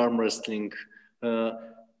start with arm wrestling.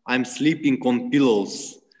 I'm sleeping on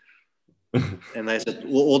pillows." And I said,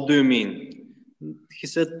 "What do you mean?" He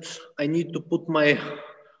said, "I need to put my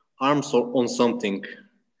arms on something."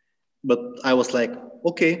 But I was like,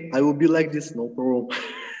 "Okay, I will be like this, no problem."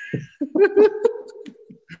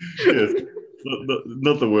 Yes,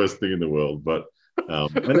 not the worst thing in the world, but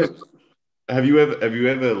have you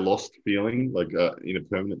ever lost feeling like in a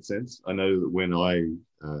permanent sense? I know that when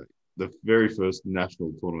the very first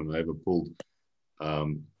national tournament I ever pulled,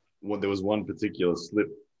 there was one particular slip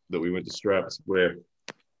that we went to straps where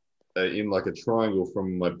in like a triangle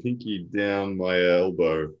from my pinky down my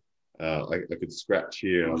elbow, I could scratch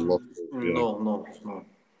here and I lost feeling. No.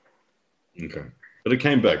 Okay. But it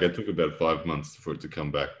came back. It took about 5 months for it to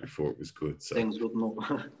come back before it was good. So. Thanks, good no.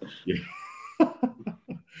 Yeah.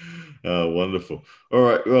 Wonderful. All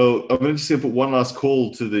right. Well, I'm going to put one last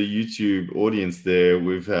call to the YouTube audience there.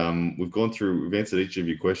 We've answered each of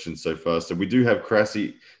your questions so far. So we do have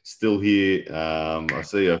Krasi still here. I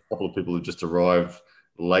see a couple of people have just arrived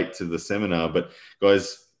late to the seminar, but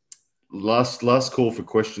guys, last call for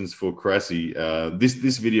questions for Krasi.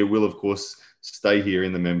 This video will of course stay here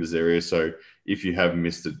in the members area. So if you have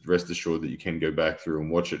missed it, rest assured that you can go back through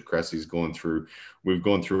and watch it. We've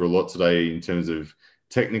gone through a lot today in terms of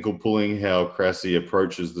technical pulling, how Krasi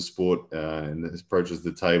approaches the sport and approaches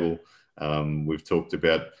the table. We've talked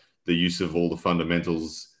about the use of all the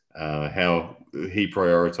fundamentals, how he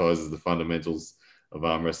prioritizes the fundamentals of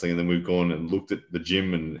arm wrestling. And then we've gone and looked at the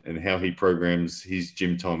gym and how he programs his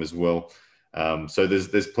gym time as well. So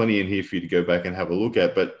there's plenty in here for you to go back and have a look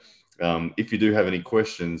at. But if you do have any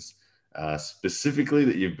questions specifically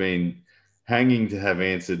that you've been hanging to have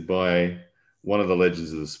answered by one of the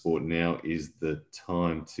legends of the sport, now is the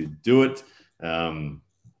time to do it. And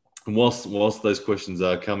whilst those questions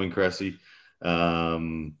are coming, Krasi,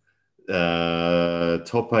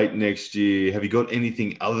 top 8 next year, have you got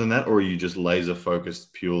anything other than that, or are you just laser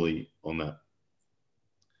focused purely on that?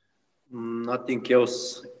 Nothing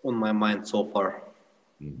else on my mind so far.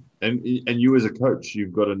 And you as a coach,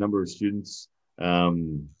 you've got a number of students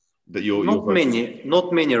that you're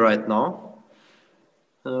not many right now.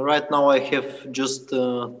 Right now I have just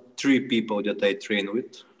 3 people that I train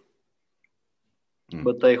with.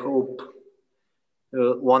 But I hope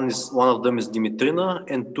one of them is Dimitrina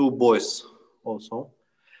and 2 boys also.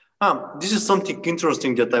 This is something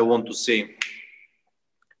interesting that I want to say.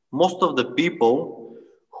 Most of the people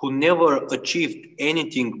who never achieved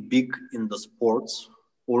anything big in the sports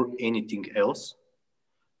or anything else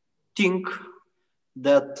think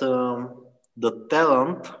that the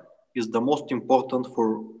talent is the most important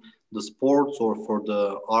for the sports or for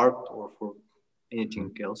the art or for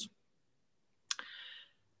anything else.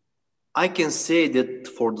 I can say that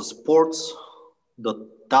for the sports, the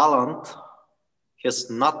talent has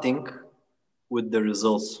nothing with the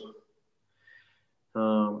results.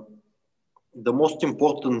 The most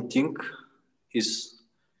important thing is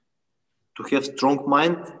to have strong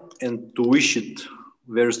mind and to wish it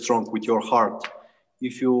very strong with your heart.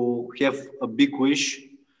 If you have a big wish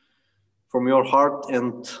from your heart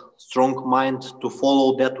and strong mind to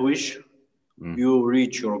follow that wish, you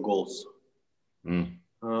reach your goals.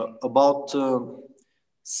 About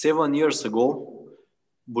 7 years ago,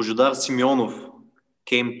 Božidar Simeonov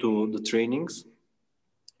came to the trainings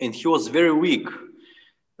and he was very weak.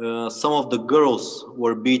 Some of the girls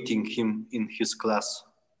were beating him in his class,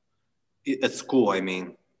 at school, I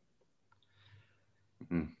mean.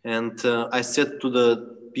 And I said to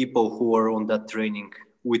the people who were on that training,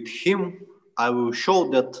 with him, I will show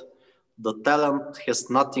that the talent has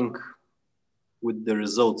nothing with the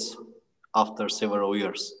results after several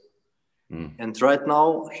years. And right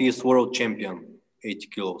now, he is world champion, 80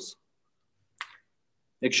 kilos.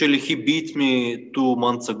 Actually, he beat me 2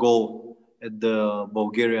 months ago at the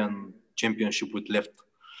Bulgarian championship with left.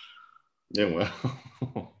 Yeah, well,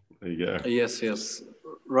 there you go. Yes.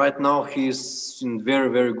 Right now, he's in very,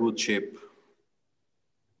 very good shape.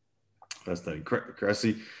 Fascinating.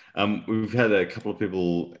 Krasi, we've had a couple of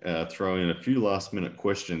people throw in a few last-minute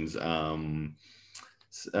questions. Some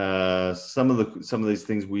of these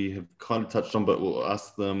things we have kind of touched on, but we'll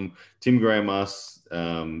ask them. Tim Graham asks,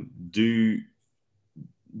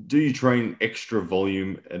 do you train extra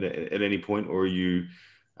volume at any point, or are you?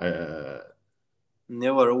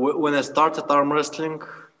 Never. When I started arm wrestling,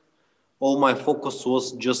 all my focus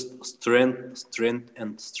was just strength.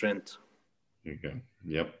 Okay.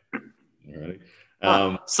 Yep. All right.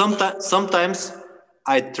 Sometimes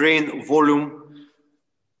I train volume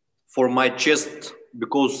for my chest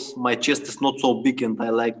because my chest is not so big and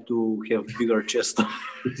I like to have bigger chest.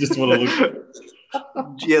 You just want to look.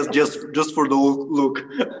 Yes, just for the look.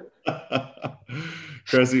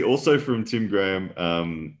 Krasi, also from Tim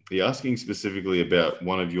Graham, he's asking specifically about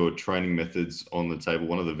one of your training methods on the table,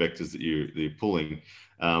 one of the vectors that you're pulling.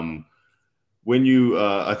 When you,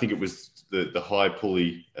 I think it was the high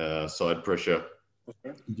pulley side pressure.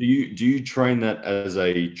 Okay. Do you train that as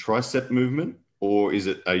a tricep movement or is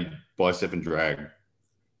it a bicep and drag?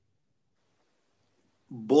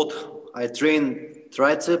 Both. I train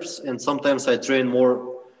triceps and sometimes I train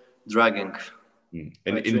more dragging. And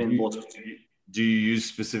I train both. Do you use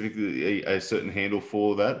specifically a certain handle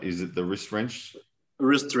for that? Is it the wrist wrench?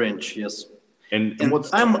 Wrist wrench, yes. And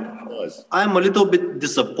what's I'm a little bit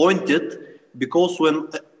disappointed because when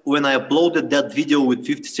I uploaded that video with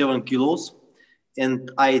 57 kilos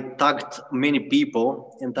and I tagged many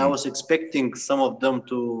people and I was expecting some of them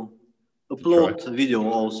to upload video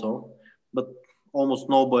also, but almost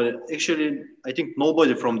nobody. Actually, I think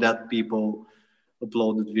nobody from that people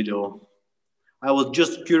uploaded video. I was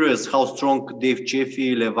just curious how strong Dave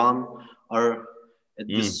Chaffee, Levan are at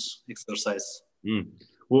this exercise.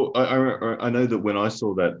 Well, I know that when I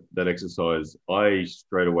saw that exercise, I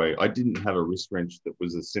straight away, I didn't have a wrist wrench that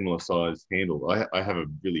was a similar size handle. I have a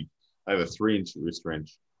 3-inch wrist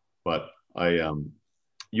wrench, but what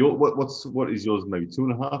is yours? Maybe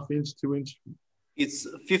 2.5 inch, 2 inch? It's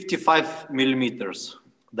 55 millimeters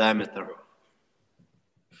diameter.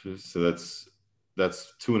 So that's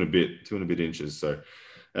 2 and a bit inches. So,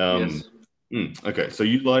 yes. Okay.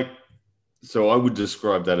 So I would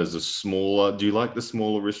describe that as a smaller. Do you like the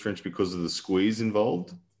smaller wrist wrench because of the squeeze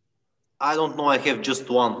involved? I don't know. I have just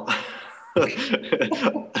one.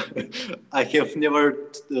 I have never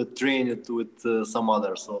trained with some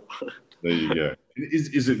other. So, There you go.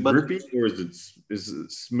 Is it but grippy or is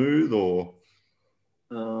it smooth or?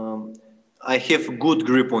 um, I have good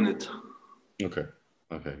grip on it. Okay.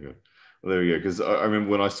 Okay, good. Well, there we go. Because I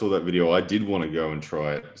remember when I saw that video, I did want to go and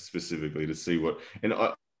try it specifically to see what. And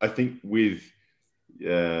I think with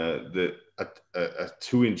a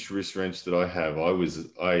 2-inch wrist wrench that I have, I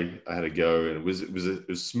had a go, and it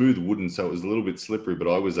was smooth wooden, so it was a little bit slippery, but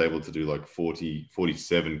I was able to do like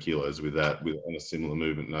 47 kilos with that on a similar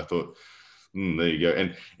movement, and I thought, there you go.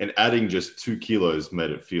 And adding just 2 kilos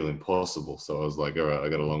made it feel impossible. So I was like, all right, I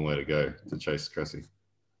got a long way to go to chase Cressy.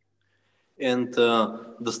 And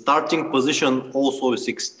the starting position also is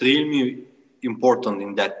extremely important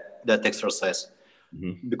in that exercise,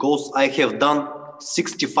 because I have done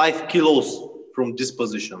 65 kilos from this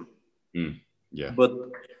position, Yeah, but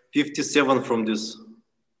 57 from this.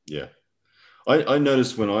 yeah. I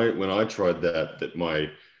noticed when I tried that my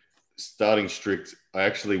starting strict, I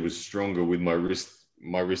actually was stronger with my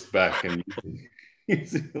wrist back and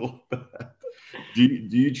using all that. Do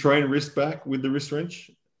you train wrist back with the wrist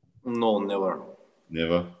wrench? No, never.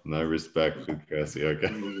 Never. No wrist back with Cressy.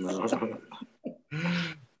 Okay. No.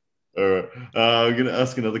 All right. I'm going to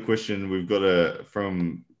ask another question. We've got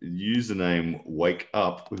from username Wake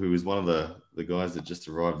Up, who is one of the guys that just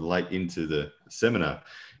arrived late into the seminar.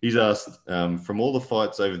 He's asked, from all the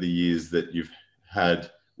fights over the years that you've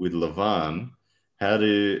had with Levan, how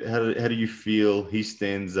do you feel he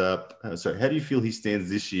stands up? Sorry, how do you feel he stands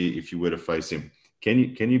this year if you were to face him? Can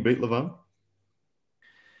you beat Levan?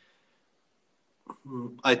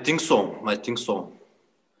 I think so. I think so.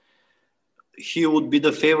 He would be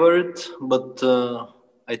the favorite, but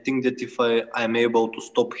I think that if I'm able to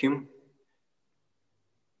stop him,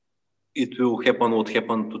 it will happen what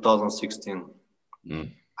happened in 2016.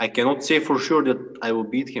 I cannot say for sure that I will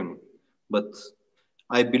beat him, but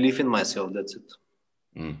I believe in myself. That's it.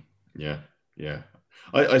 Yeah, yeah.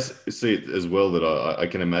 I see it as well that I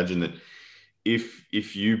can imagine that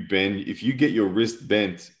if you get your wrist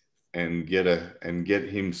bent and get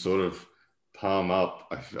him sort of palm up,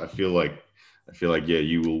 I feel like yeah,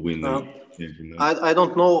 you will win the. I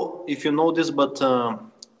don't know if you know this, but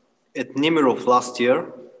at Nimirov last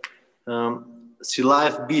year,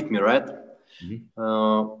 Silaev beat me, right?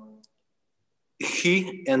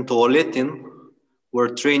 He and Oletin were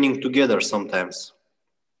training together sometimes,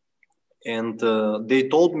 and they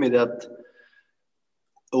told me that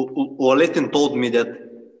Oletin told me that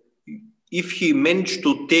if he managed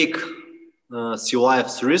to take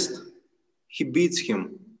Silaev's wrist, he beats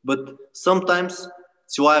him. But sometimes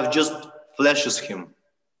Silaev just flashes him.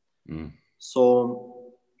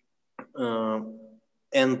 So,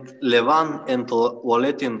 and Levan and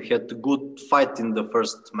Oletin had a good fight in the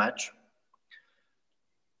first match.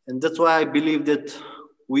 And that's why I believe that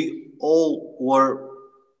we all were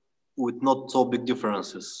with not so big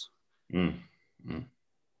differences.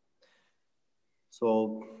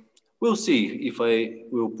 So we'll see if I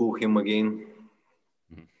will pull him again.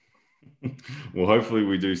 Well, hopefully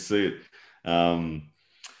we do see it.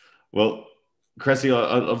 Well, Cressy,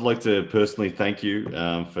 I'd like to personally thank you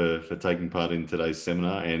for taking part in today's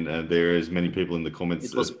seminar, and there are as many people in the comments.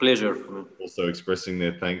 It was a pleasure for me. Also expressing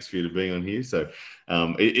their thanks for you to being on here. So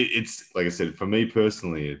it's like I said, for me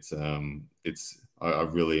personally,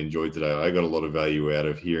 I've really enjoyed today. I got a lot of value out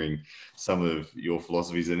of hearing some of your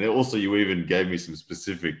philosophies, and also you even gave me some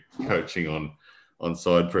specific coaching on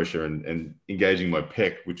side pressure and engaging my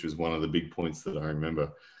pec, which was one of the big points that I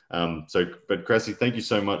remember. But Cressy, thank you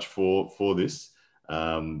so much for this.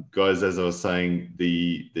 Guys, as I was saying,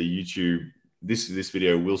 the YouTube, this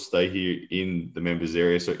video will stay here in the members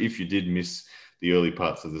area. So if you did miss the early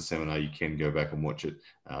parts of the seminar, you can go back and watch it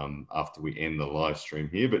after we end the live stream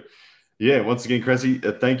here. But yeah, once again, Cressy,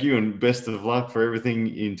 thank you and best of luck for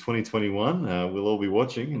everything in 2021. We'll all be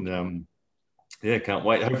watching, and yeah, can't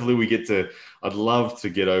wait. Hopefully we I'd love to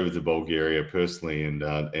get over to Bulgaria personally and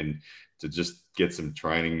to just get some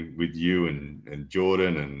training with you and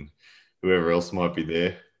Jordan and whoever else might be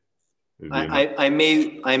there. I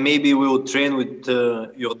maybe will train with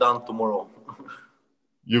Jordan tomorrow.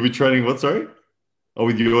 You'll be training what, sorry? Oh,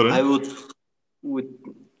 with Jordan? I would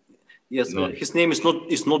yes, no. His name is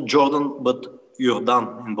not Jordan, but Jordan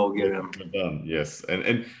in Bulgarian. Jordan, yes.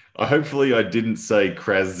 And hopefully I didn't say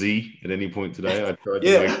Krazy at any point today. I tried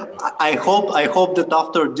to I hope that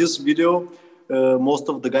after this video, most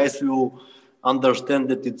of the guys will understand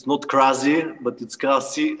that it's not Krazy, but it's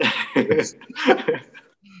Krasi.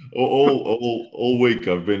 All week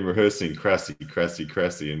I've been rehearsing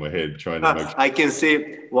Krasi in my head, trying to make sure. I can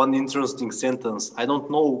say one interesting sentence. I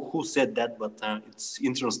don't know who said that, but it's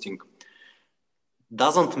interesting.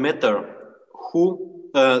 Doesn't matter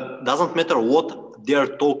doesn't matter what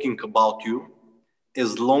they're talking about you,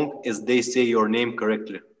 as long as they say your name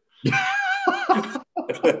correctly. Yeah,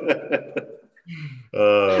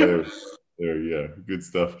 good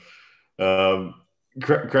stuff.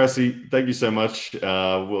 Krasi, thank you so much.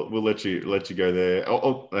 We'll let you go there.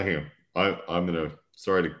 Hang on. I'm gonna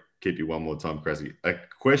sorry to keep you one more time, Krasi. A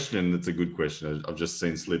question that's a good question. I've just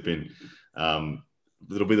seen slip in.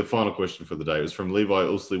 It'll be the final question for the day. It was from Levi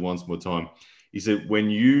Ulsley once more time. He said, when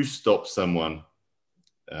you stop someone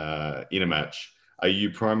in a match, are you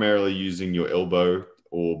primarily using your elbow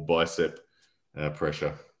or bicep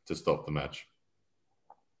pressure to stop the match?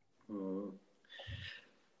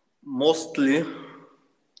 Mostly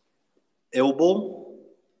elbow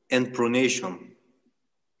and pronation.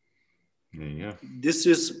 Yeah. This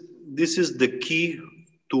is the key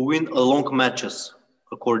to win a long matches,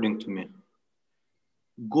 according to me.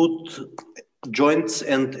 Good joints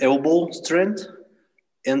and elbow strength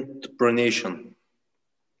and pronation.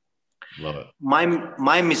 Love it.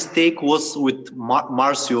 My mistake was with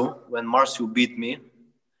Marcio when Marcio beat me.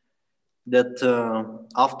 That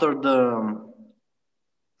after the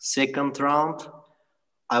second round,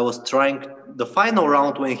 I was trying the final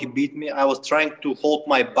round when he beat me. I was trying to hold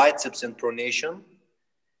my biceps and pronation,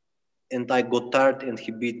 and I got tired and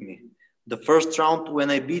he beat me. The first round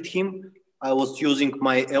when I beat him, I was using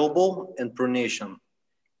my elbow and pronation,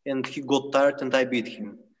 and he got tired and I beat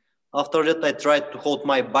him. After that, I tried to hold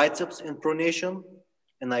my biceps and pronation,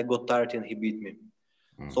 and I got tired and he beat me.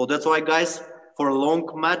 So that's why, guys, for a long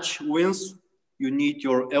match wins, you need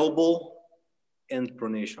your elbow and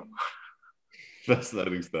pronation.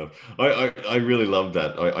 Fascinating stuff. I really love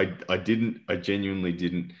that. I genuinely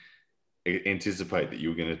didn't anticipate that you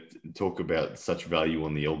were going to talk about such value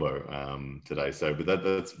on the elbow today. So, but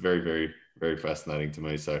that's very, very, very fascinating to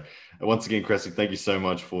me. So, once again, Krasi, thank you so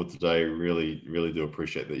much for today. Really, really do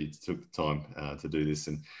appreciate that you took the time to do this.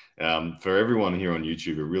 And for everyone here on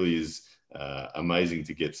YouTube, it really is amazing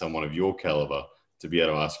to get someone of your caliber to be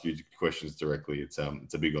able to ask you questions directly. It's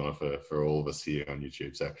a big honor for all of us here on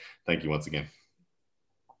YouTube. So, thank you once again.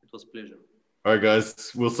 It was a pleasure. All right,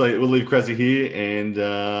 guys, we'll leave Krasi here, and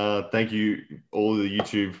thank you all the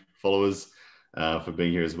YouTube followers for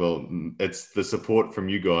being here as well. It's the support from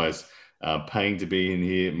you guys paying to be in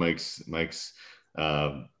here makes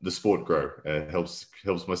the sport grow. Helps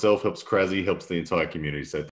myself, helps Krasi, helps the entire community. So